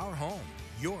 our home,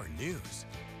 your news.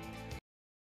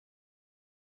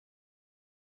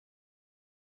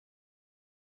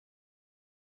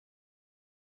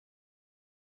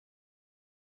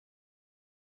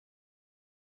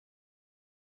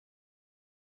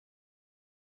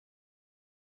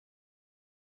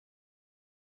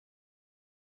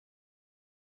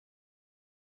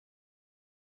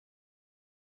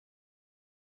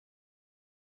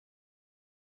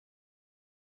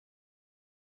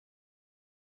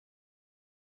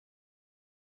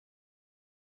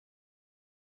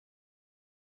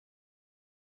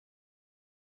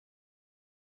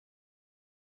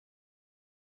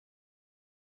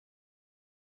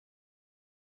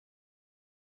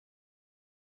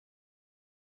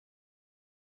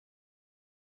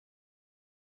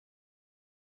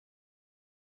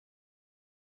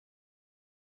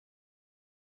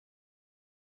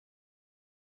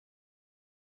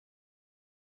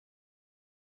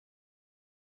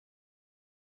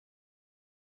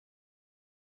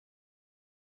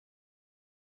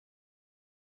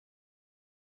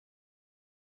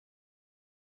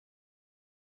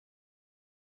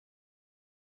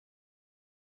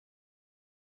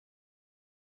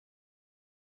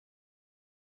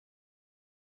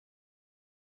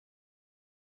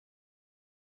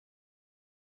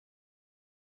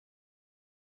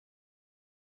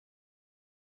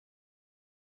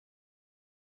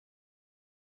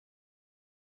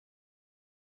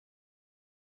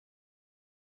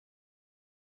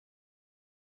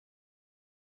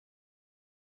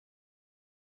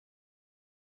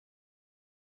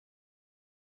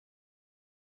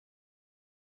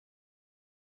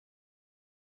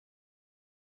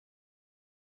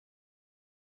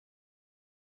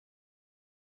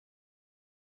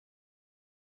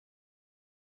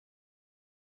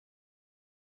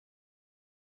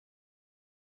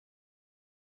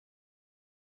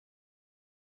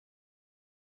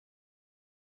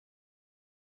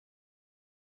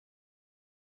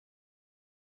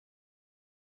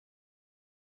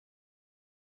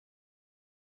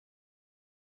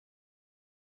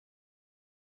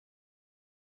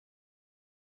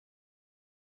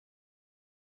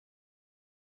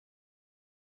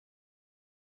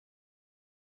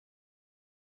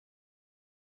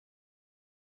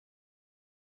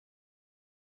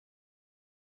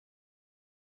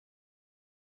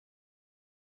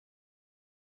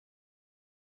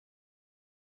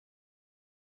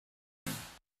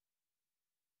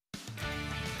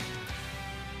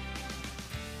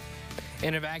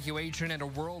 An evacuation at a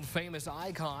world-famous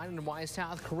icon and why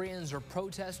South Koreans are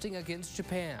protesting against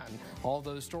Japan. All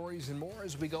those stories and more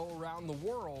as we go around the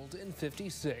world in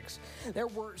 56. There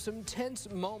were some tense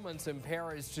moments in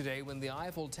Paris today when the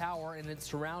Eiffel Tower and its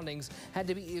surroundings had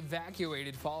to be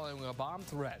evacuated following a bomb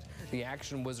threat. The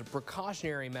action was a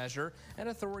precautionary measure, and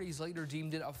authorities later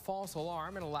deemed it a false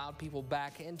alarm and allowed people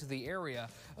back into the area.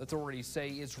 Authorities say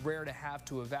it's rare to have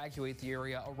to evacuate the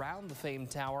area around the famed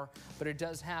tower, but it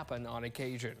does happen on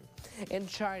occasion. In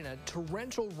China,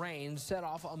 torrential rain set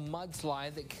off a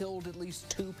mudslide that killed at least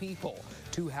 2 people.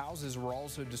 2 houses were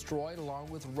also destroyed, along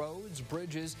with roads,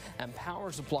 bridges, and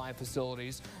power supply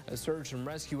facilities. A search and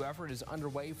rescue effort is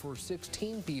underway for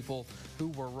 16 people who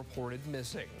were reported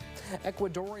missing.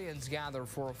 Ecuadorians gather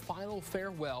for a final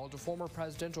farewell to former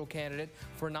presidential candidate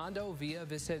Fernando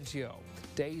Villavicencio,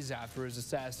 days after his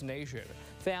assassination.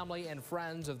 Family and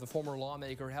friends of the former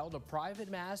lawmaker held a private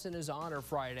mass in his honor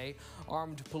Friday.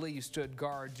 Armed police stood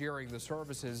guard during the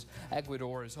services.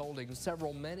 Ecuador is holding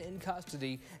several men in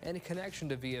custody in connection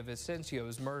to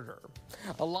Villavicencio's murder.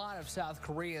 A lot of South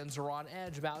Koreans are on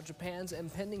edge about Japan's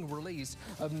impending release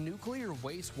of nuclear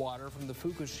wastewater from the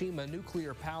Fukushima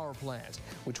nuclear power plant,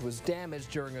 which was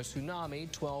damaged during a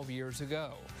tsunami 12 years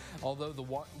ago. Although the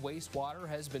wastewater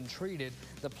has been treated,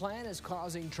 the plant is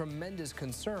causing tremendous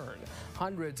concern.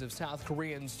 Hundreds of South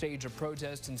Koreans staged a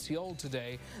protest in Seoul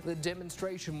today. The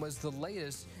demonstration was the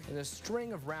latest in a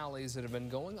string of rallies that have been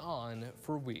going on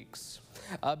for weeks.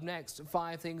 Up next,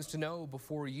 5 things to know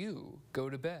before you go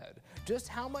to bed. Just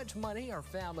how much money are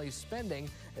families spending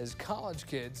as college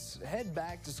kids head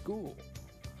back to school?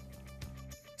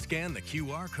 Scan the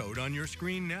QR code on your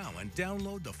screen now and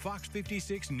download the Fox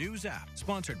 56 News app,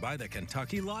 sponsored by the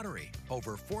Kentucky Lottery.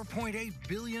 Over $4.8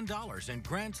 billion in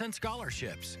grants and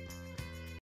scholarships.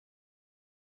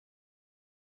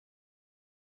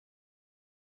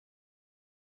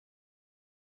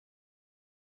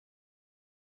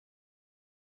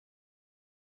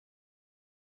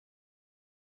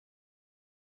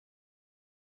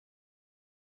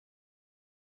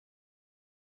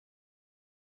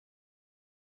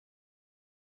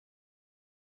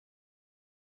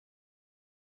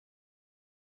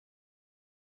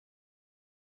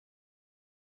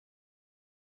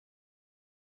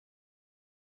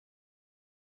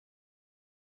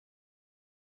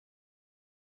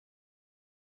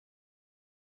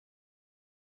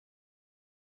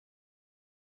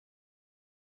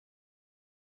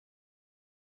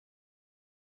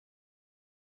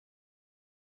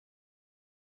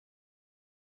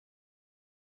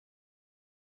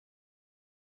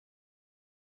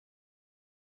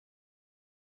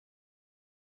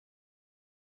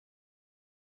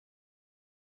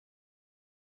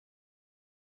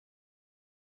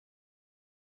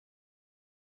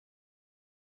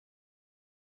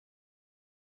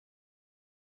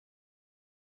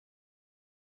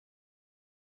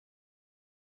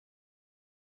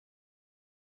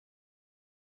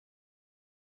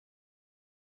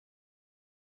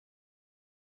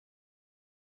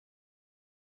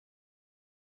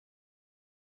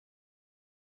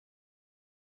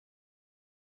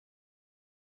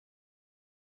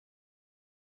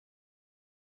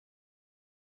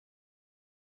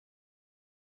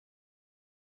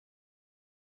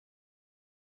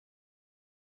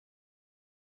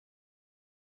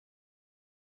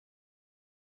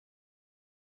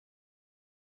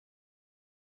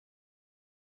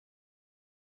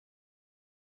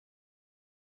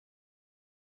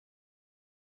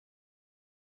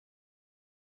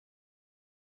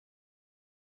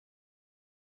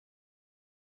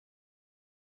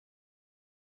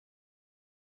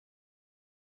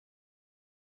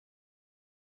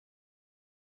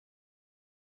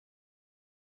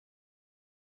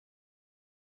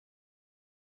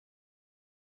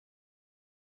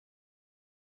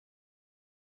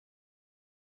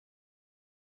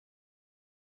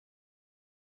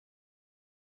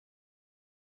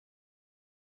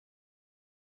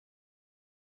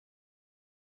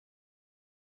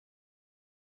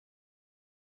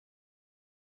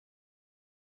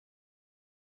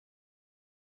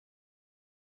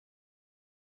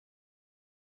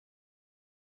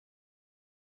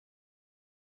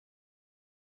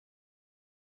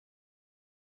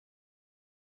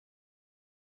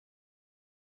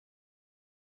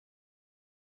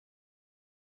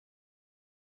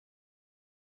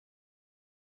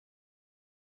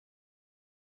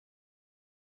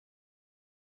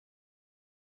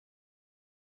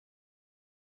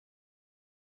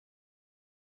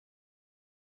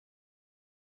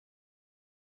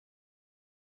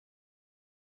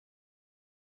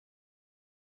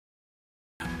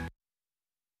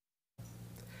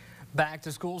 Back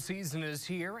to school season is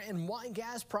here, and why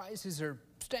gas prices are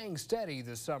staying steady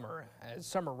this summer as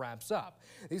summer wraps up.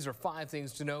 These are 5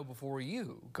 things to know before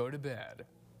you go to bed.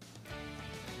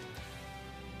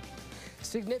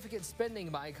 Significant spending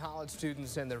by college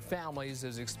students and their families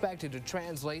is expected to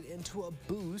translate into a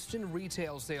boost in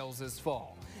retail sales this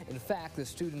fall. In fact, the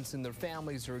students and their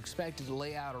families are expected to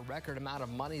lay out a record amount of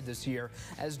money this year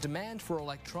as demand for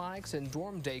electronics and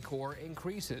dorm decor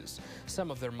increases.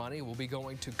 Some of their money will be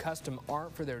going to custom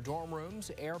art for their dorm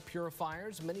rooms, air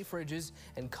purifiers, mini fridges,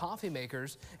 and coffee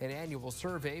makers. An annual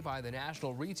survey by the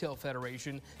National Retail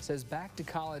Federation says back to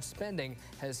college spending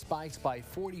has spiked by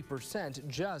 40%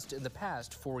 just in the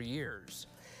past 4 years.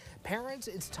 Parents,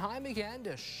 it's time again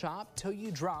to shop till you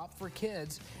drop for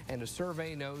kids, and a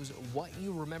survey knows what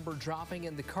you remember dropping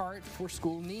in the cart for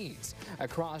school needs. A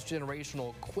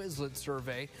cross-generational Quizlet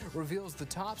survey reveals the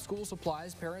top school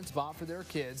supplies parents bought for their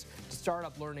kids to start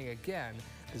up learning again.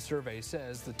 The survey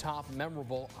says the top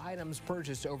memorable items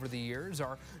purchased over the years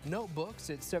are notebooks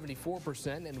at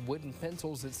 74% and wooden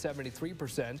pencils at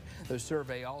 73%. The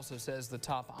survey also says the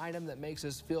top item that makes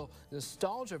us feel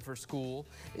nostalgia for school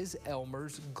is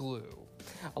Elmer's glue.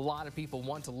 A lot of people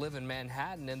want to live in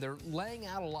Manhattan, and they're laying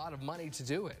out a lot of money to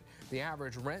do it. The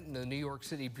average rent in the New York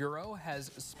City Bureau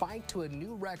has spiked to a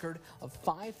new record of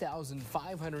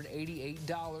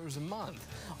 $5,588 a month.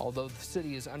 Although the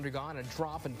city has undergone a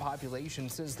drop in population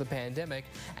since the pandemic,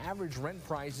 average rent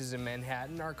prices in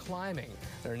Manhattan are climbing.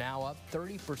 They're now up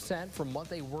 30% from what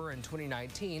they were in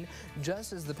 2019,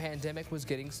 just as the pandemic was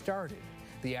getting started.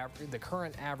 The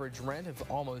current average rent of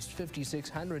almost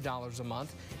 $5,600 a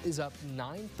month is up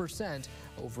 9%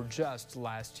 over just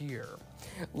last year.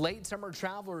 Late summer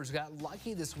travelers got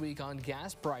lucky this week on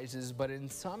gas prices, but in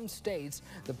some states,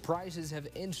 the prices have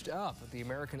inched up. The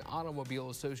American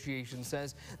Automobile Association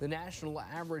says the national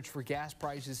average for gas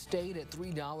prices stayed at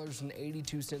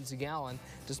 $3.82 a gallon,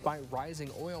 despite rising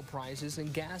oil prices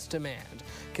and gas demand.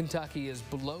 Kentucky is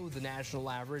below the national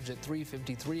average at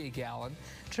 $3.53 a gallon.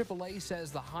 AAA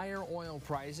says the higher oil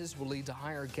prices will lead to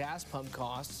higher gas pump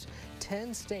costs.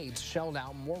 10 states shelled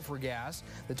out more for gas.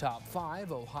 The top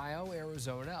 5, Ohio,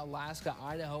 Arizona, Alaska,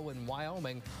 Idaho, and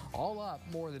Wyoming, all up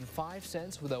more than 5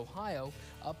 cents, with Ohio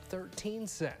up 13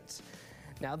 cents.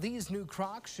 Now, these new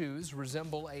Crocs shoes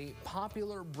resemble a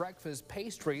popular breakfast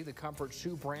pastry. The Comfort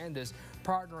Shoe brand is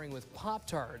partnering with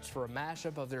Pop-Tarts for a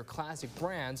mashup of their classic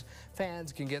brands.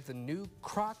 Fans can get the new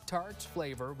Croc-Tarts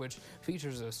flavor, which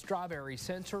features a strawberry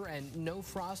center and no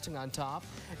frosting on top,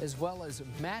 as well as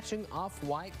matching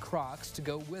off-white Crocs to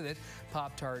go with it.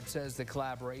 Pop-Tart says the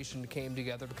collaboration came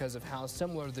together because of how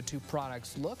similar the two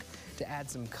products look. To add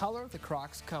some color, the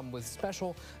Crocs come with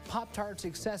special Pop-Tarts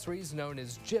accessories known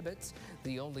as gibbets.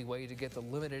 The only way to get the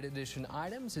limited edition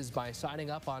items is by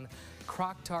signing up on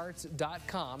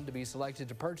croctarts.com to be selected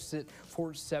to purchase it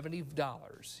for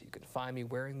 $70. You can find me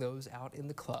wearing those out in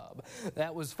the club.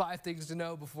 That was 5 things to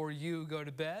know before you go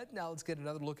to bed. Now let's get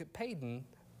another look at Peyton.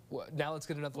 Now let's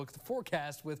get another look at the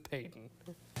forecast with Peyton.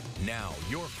 Now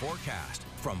your forecast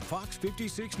from Fox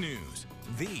 56 News,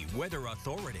 the weather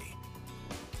authority.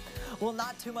 Well,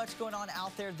 not too much going on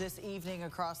out there this evening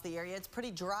across the area. It's pretty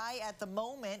dry at the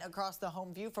moment across the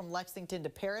home view from Lexington to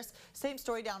Paris. Same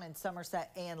story down in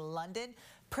Somerset and London.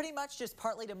 Pretty much just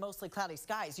partly to mostly cloudy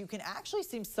skies. You can actually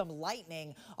see some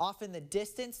lightning off in the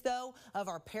distance, though, of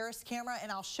our Paris camera,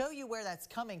 and I'll show you where that's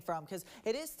coming from because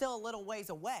it is still a little ways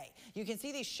away. You can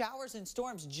see these showers and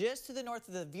storms just to the north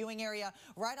of the viewing area,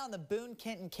 right on the Boone,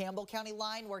 Kent, and Campbell County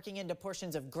line, working into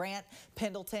portions of Grant,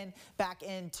 Pendleton, back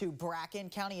into Bracken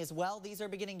County as well. These are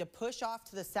beginning to push off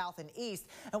to the south and east,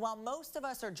 and while most of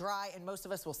us are dry and most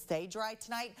of us will stay dry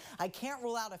tonight, I can't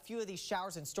rule out a few of these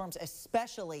showers and storms,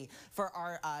 especially for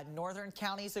our northern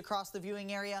counties across the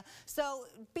viewing area. So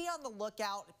be on the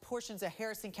lookout. Portions of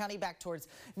Harrison County back towards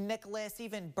Nicholas,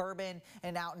 even Bourbon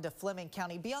and out into Fleming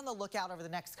County. Be on the lookout over the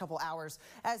next couple hours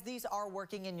as these are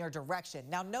working in your direction.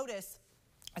 Now notice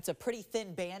it's a pretty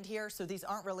thin band here, so these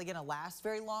aren't really going to last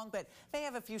very long, but may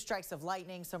have a few strikes of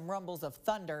lightning, some rumbles of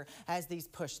thunder as these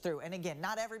push through. And again,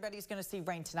 not everybody's going to see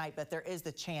rain tonight, but there is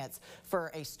the chance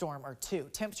for a storm or two.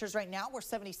 Temperatures right now, we're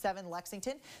 77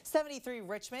 Lexington, 73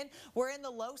 Richmond. We're in the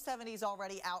low 70s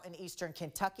already out in eastern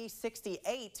Kentucky,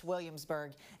 68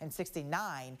 Williamsburg, and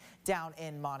 69 down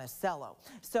in Monticello.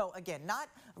 So again, not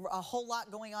a whole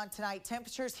lot going on tonight.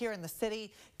 Temperatures here in the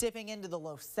city dipping into the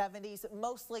low 70s,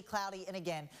 mostly cloudy, and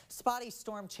again, spotty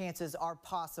storm chances are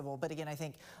possible, but again, I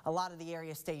think a lot of the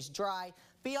area stays dry.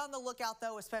 Be on the lookout,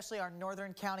 though, especially our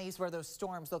northern counties where those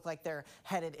storms look like they're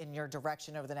headed in your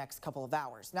direction over the next couple of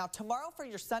hours. Now, tomorrow for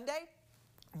your Sunday,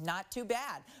 Not too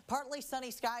bad. Partly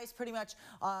sunny skies pretty much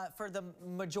for the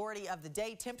majority of the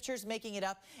day. Temperatures making it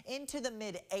up into the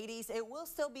mid-80s. It will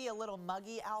still be a little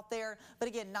muggy out there, but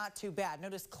again, not too bad.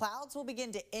 Notice clouds will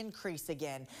begin to increase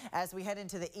again as we head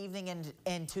into the evening and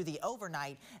into the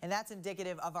overnight, and that's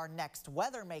indicative of our next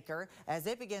weather maker as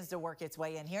it begins to work its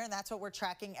way in here, and that's what we're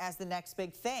tracking as the next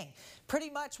big thing. Pretty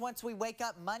much once we wake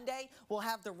up Monday, we'll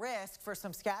have the risk for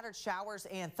some scattered showers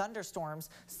and thunderstorms.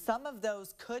 Some of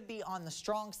those could be on the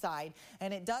strong side,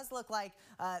 and it does look like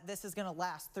this is going to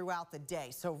last throughout the day.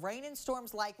 So rain and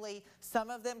storms likely. Some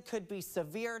of them could be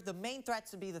severe. The main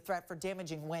threats would be the threat for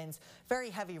damaging winds, very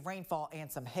heavy rainfall,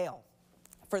 and some hail.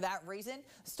 For that reason,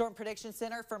 the Storm Prediction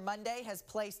Center for Monday has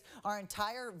placed our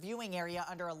entire viewing area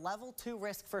under a level 2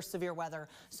 risk for severe weather.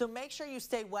 So make sure you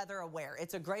stay weather aware.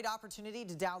 It's a great opportunity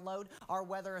to download our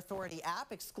Weather Authority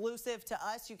app. Exclusive to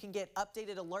us, you can get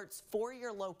updated alerts for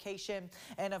your location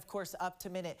and, of course,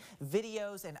 up-to-minute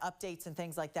videos and updates and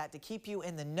things like that to keep you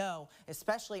in the know,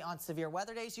 especially on severe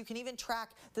weather days. You can even track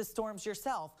the storms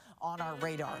yourself on our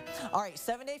radar. All right,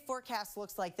 7-day forecast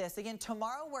looks like this. Again,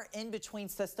 tomorrow we're in between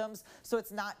systems, so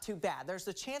it's not too bad. There's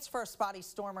a chance for a spotty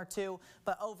storm or two,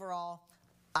 but overall,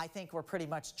 I think we're pretty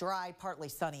much dry, partly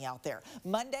sunny out there.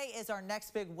 Monday is our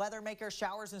next big weather maker.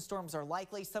 Showers and storms are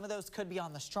likely. Some of those could be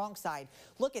on the strong side.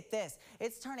 Look at this.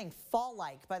 It's turning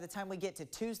fall-like by the time we get to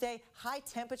Tuesday. High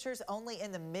temperatures only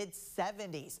in the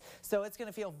mid-70s. So it's going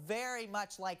to feel very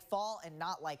much like fall and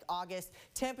not like August.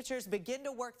 Temperatures begin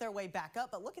to work their way back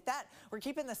up, but look at that. We're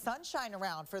keeping the sunshine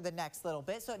around for the next little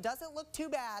bit, so it doesn't look too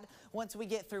bad once we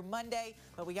get through Monday,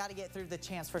 but we got to get through the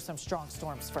chance for some strong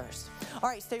storms first. All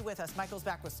right, stay with us. Michael's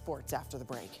back with sports after the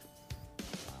break.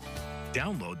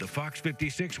 Download the Fox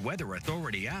 56 Weather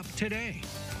Authority app today.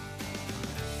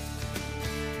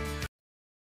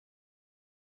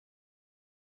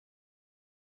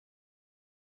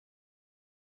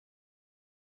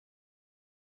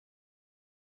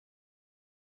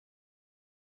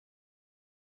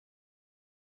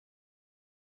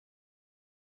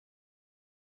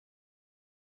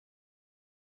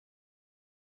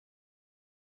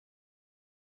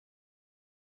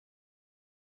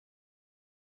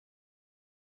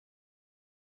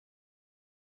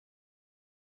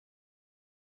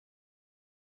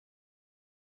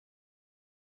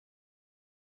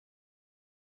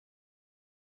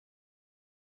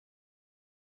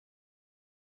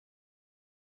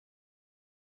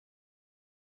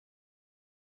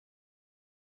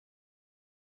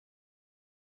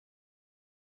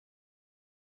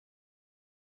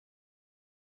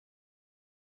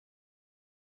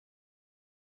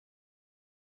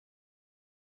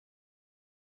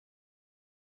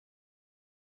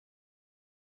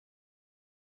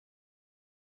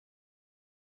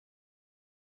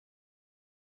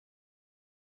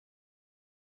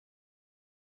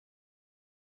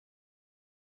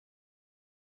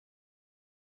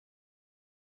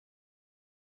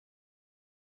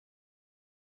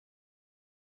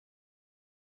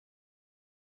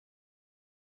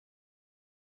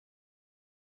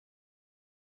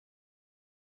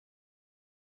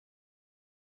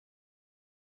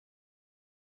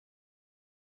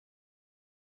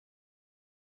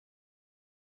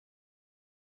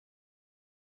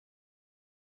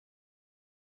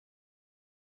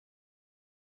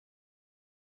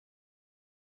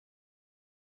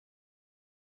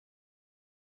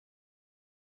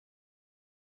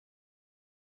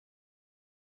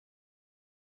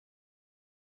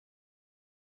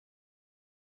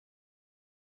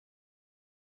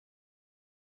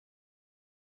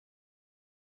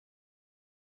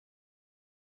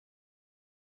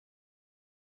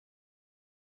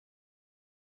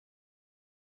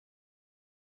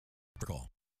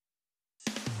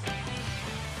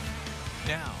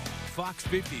 Now, Fox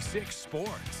 56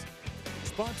 Sports,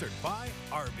 sponsored by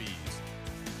Arby's.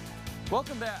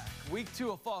 Welcome back. Week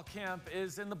 2 of fall camp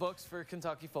is in the books for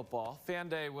Kentucky football. Fan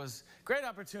Day was a great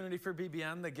opportunity for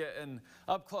BBN to get an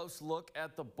up-close look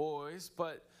at the boys,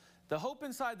 but the hope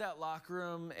inside that locker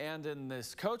room and in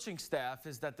this coaching staff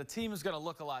is that the team is going to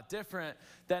look a lot different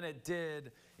than it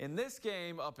did in this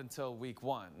game up until week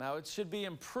 1. Now, it should be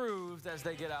improved as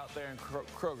they get out there in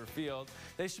Kroger Field.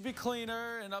 They should be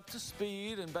cleaner and up to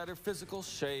speed and better physical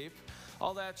shape.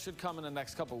 All that should come in the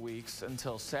next couple weeks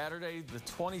until Saturday the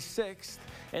 26th,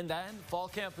 and then fall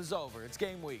camp is over. It's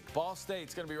game week. Ball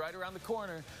State's going to be right around the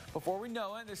corner. Before we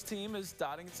know it, this team is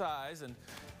dotting its I's and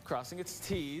crossing its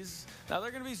T's. Now,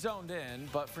 they're going to be zoned in,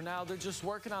 but for now, they're just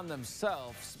working on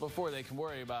themselves before they can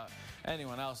worry about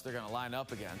anyone else they're going to line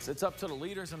up against. It's up to the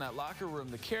leaders in that locker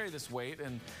room to carry this weight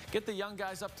and get the young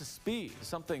guys up to speed,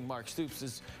 something Mark Stoops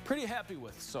is pretty happy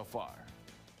with so far.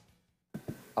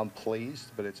 I'm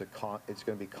pleased, but it's going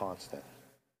to be constant.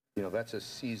 You know, that's a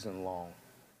season-long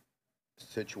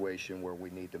situation where we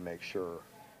need to make sure,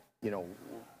 you know,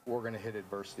 we're going to hit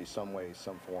adversity some way,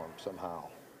 some form, somehow.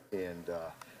 And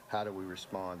how do we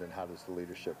respond, and how does the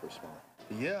leadership respond?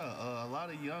 Yeah, a lot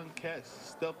of young cats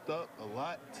stepped up a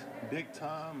lot, big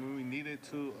time, and we needed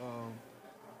to.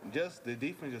 Just the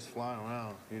defense just flying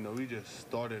around. You know, we just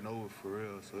started over for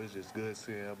real, so it's just good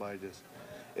seeing everybody just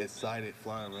excited,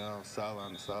 flying around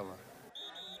sideline to sideline.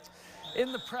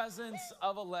 In the presence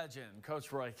of a legend,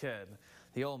 Coach Roy Kidd,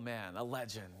 the old man, a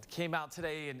legend, came out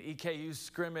today in EKU's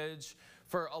scrimmage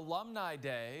for Alumni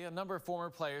Day. A number of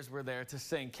former players were there to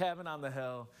sing Cabin on the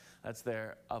Hill. That's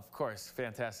their, of course,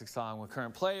 fantastic song with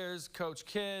current players. Coach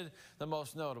Kidd, the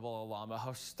most notable alum, a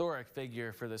historic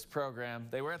figure for this program.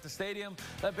 They were at the stadium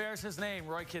that bears his name,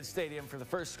 Roy Kidd Stadium, for the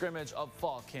first scrimmage of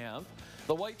fall camp.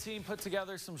 The white team put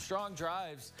together some strong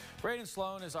drives. Braden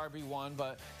Sloan is RB1,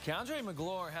 but Keandre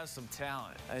McGlure has some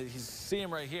talent. You see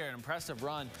him right here, an impressive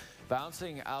run.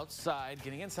 Bouncing outside,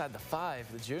 getting inside the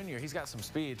 5, the junior. He's got some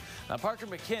speed. Now, Parker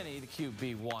McKinney, the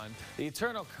QB1, the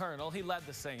eternal colonel, he led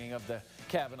the singing of the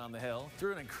Cabin on the Hill.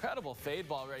 Threw an incredible fade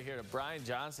ball right here to Brian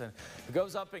Johnson, who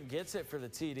goes up and gets it for the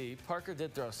TD. Parker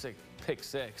did throw pick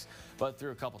 6, but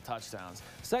threw a couple touchdowns.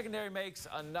 Secondary makes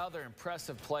another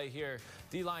impressive play here.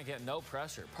 D-line getting no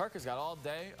pressure. Parker's got all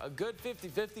day. A good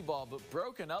 50-50 ball, but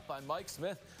broken up by Mike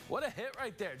Smith. What a hit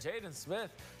right there. Jaden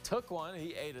Smith took one.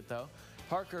 He ate it, though.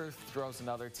 Parker throws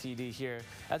another TD here.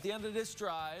 At the end of this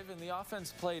drive, and the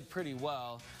offense played pretty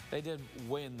well. They did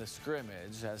win the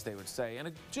scrimmage, as they would say,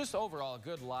 and just overall a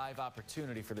good live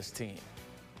opportunity for this team.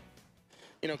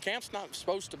 You know, camp's not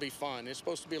supposed to be fun. It's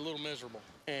supposed to be a little miserable.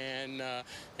 And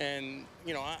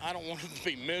you know, I don't want them to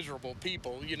be miserable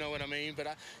people, you know what I mean?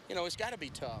 But, you know, it's got to be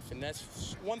tough. And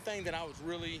that's one thing that I was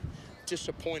really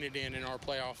disappointed in our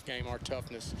playoff game, our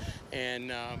toughness.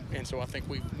 And so I think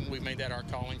we've made that our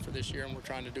calling for this year, and we're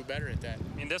trying to do better at that.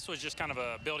 I mean, this was just kind of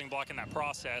a building block in that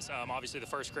process. Obviously, the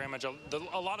first scrimmage,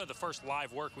 a lot of the first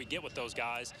live work we get with those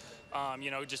guys,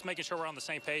 you know, just making sure we're on the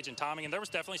same page and timing. And there was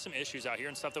definitely some issues out here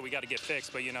and stuff that we got to get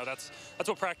fixed. But, you know, that's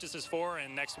what practice is for.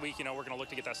 And next week, you know, we're going to look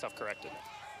to get that stuff corrected.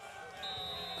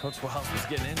 Coach Wells was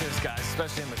getting into this, guys,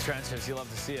 especially in the trenches. You love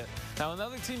to see it. Now,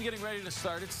 another team getting ready to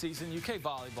start its season, UK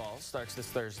Volleyball, starts this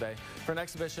Thursday for an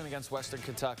exhibition against Western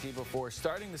Kentucky before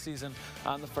starting the season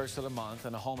on the 1st of the month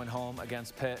in a home-and-home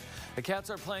against Pitt. The Cats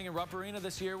are playing in Rupp Arena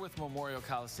this year with Memorial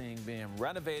Coliseum being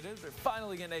renovated. They're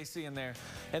finally getting AC in there.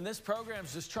 And this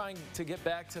program's just trying to get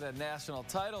back to the national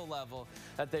title level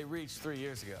that they reached 3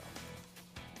 years ago.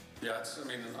 Yeah, I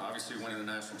mean, obviously winning the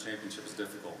national championship is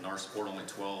difficult. In our sport, only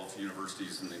 12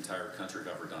 universities in the entire country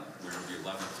have ever done it. We were the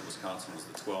 11th, Wisconsin was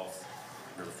the 12th.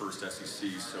 We're the first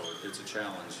SEC, so it's a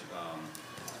challenge.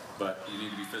 But you need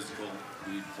to be physical,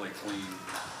 you need to play clean,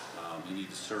 you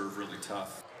need to serve really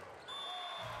tough.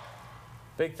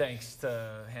 Big thanks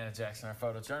to Hannah Jackson, our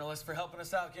photojournalist, for helping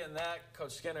us out getting that.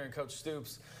 Coach Skinner and Coach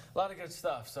Stoops. A lot of good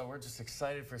stuff, so we're just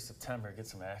excited for September. Get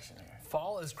some action here.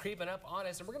 Fall is creeping up on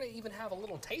us, and we're going to even have a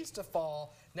little taste of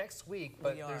fall next week,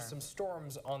 but there's some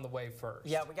storms on the way first.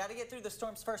 Yeah, we got to get through the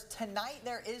storms first. Tonight,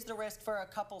 there is the risk for a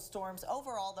couple storms.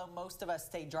 Overall, though, most of us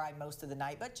stay dry most of the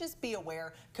night, but just be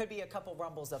aware. Could be a couple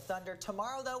rumbles of thunder.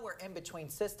 Tomorrow, though, we're in between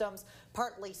systems.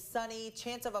 Partly sunny,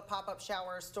 chance of a pop-up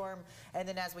shower or storm, and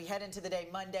then as we head into the day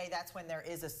Monday, that's when there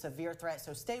is a severe threat,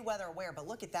 so stay weather aware. But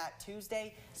look at that,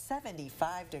 Tuesday,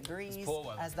 75 degrees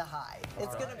as the high.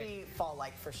 It's going to be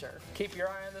fall-like for sure. Keep your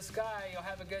eye on the sky. You'll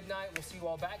have a good night. We'll see you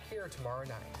all back here tomorrow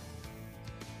night.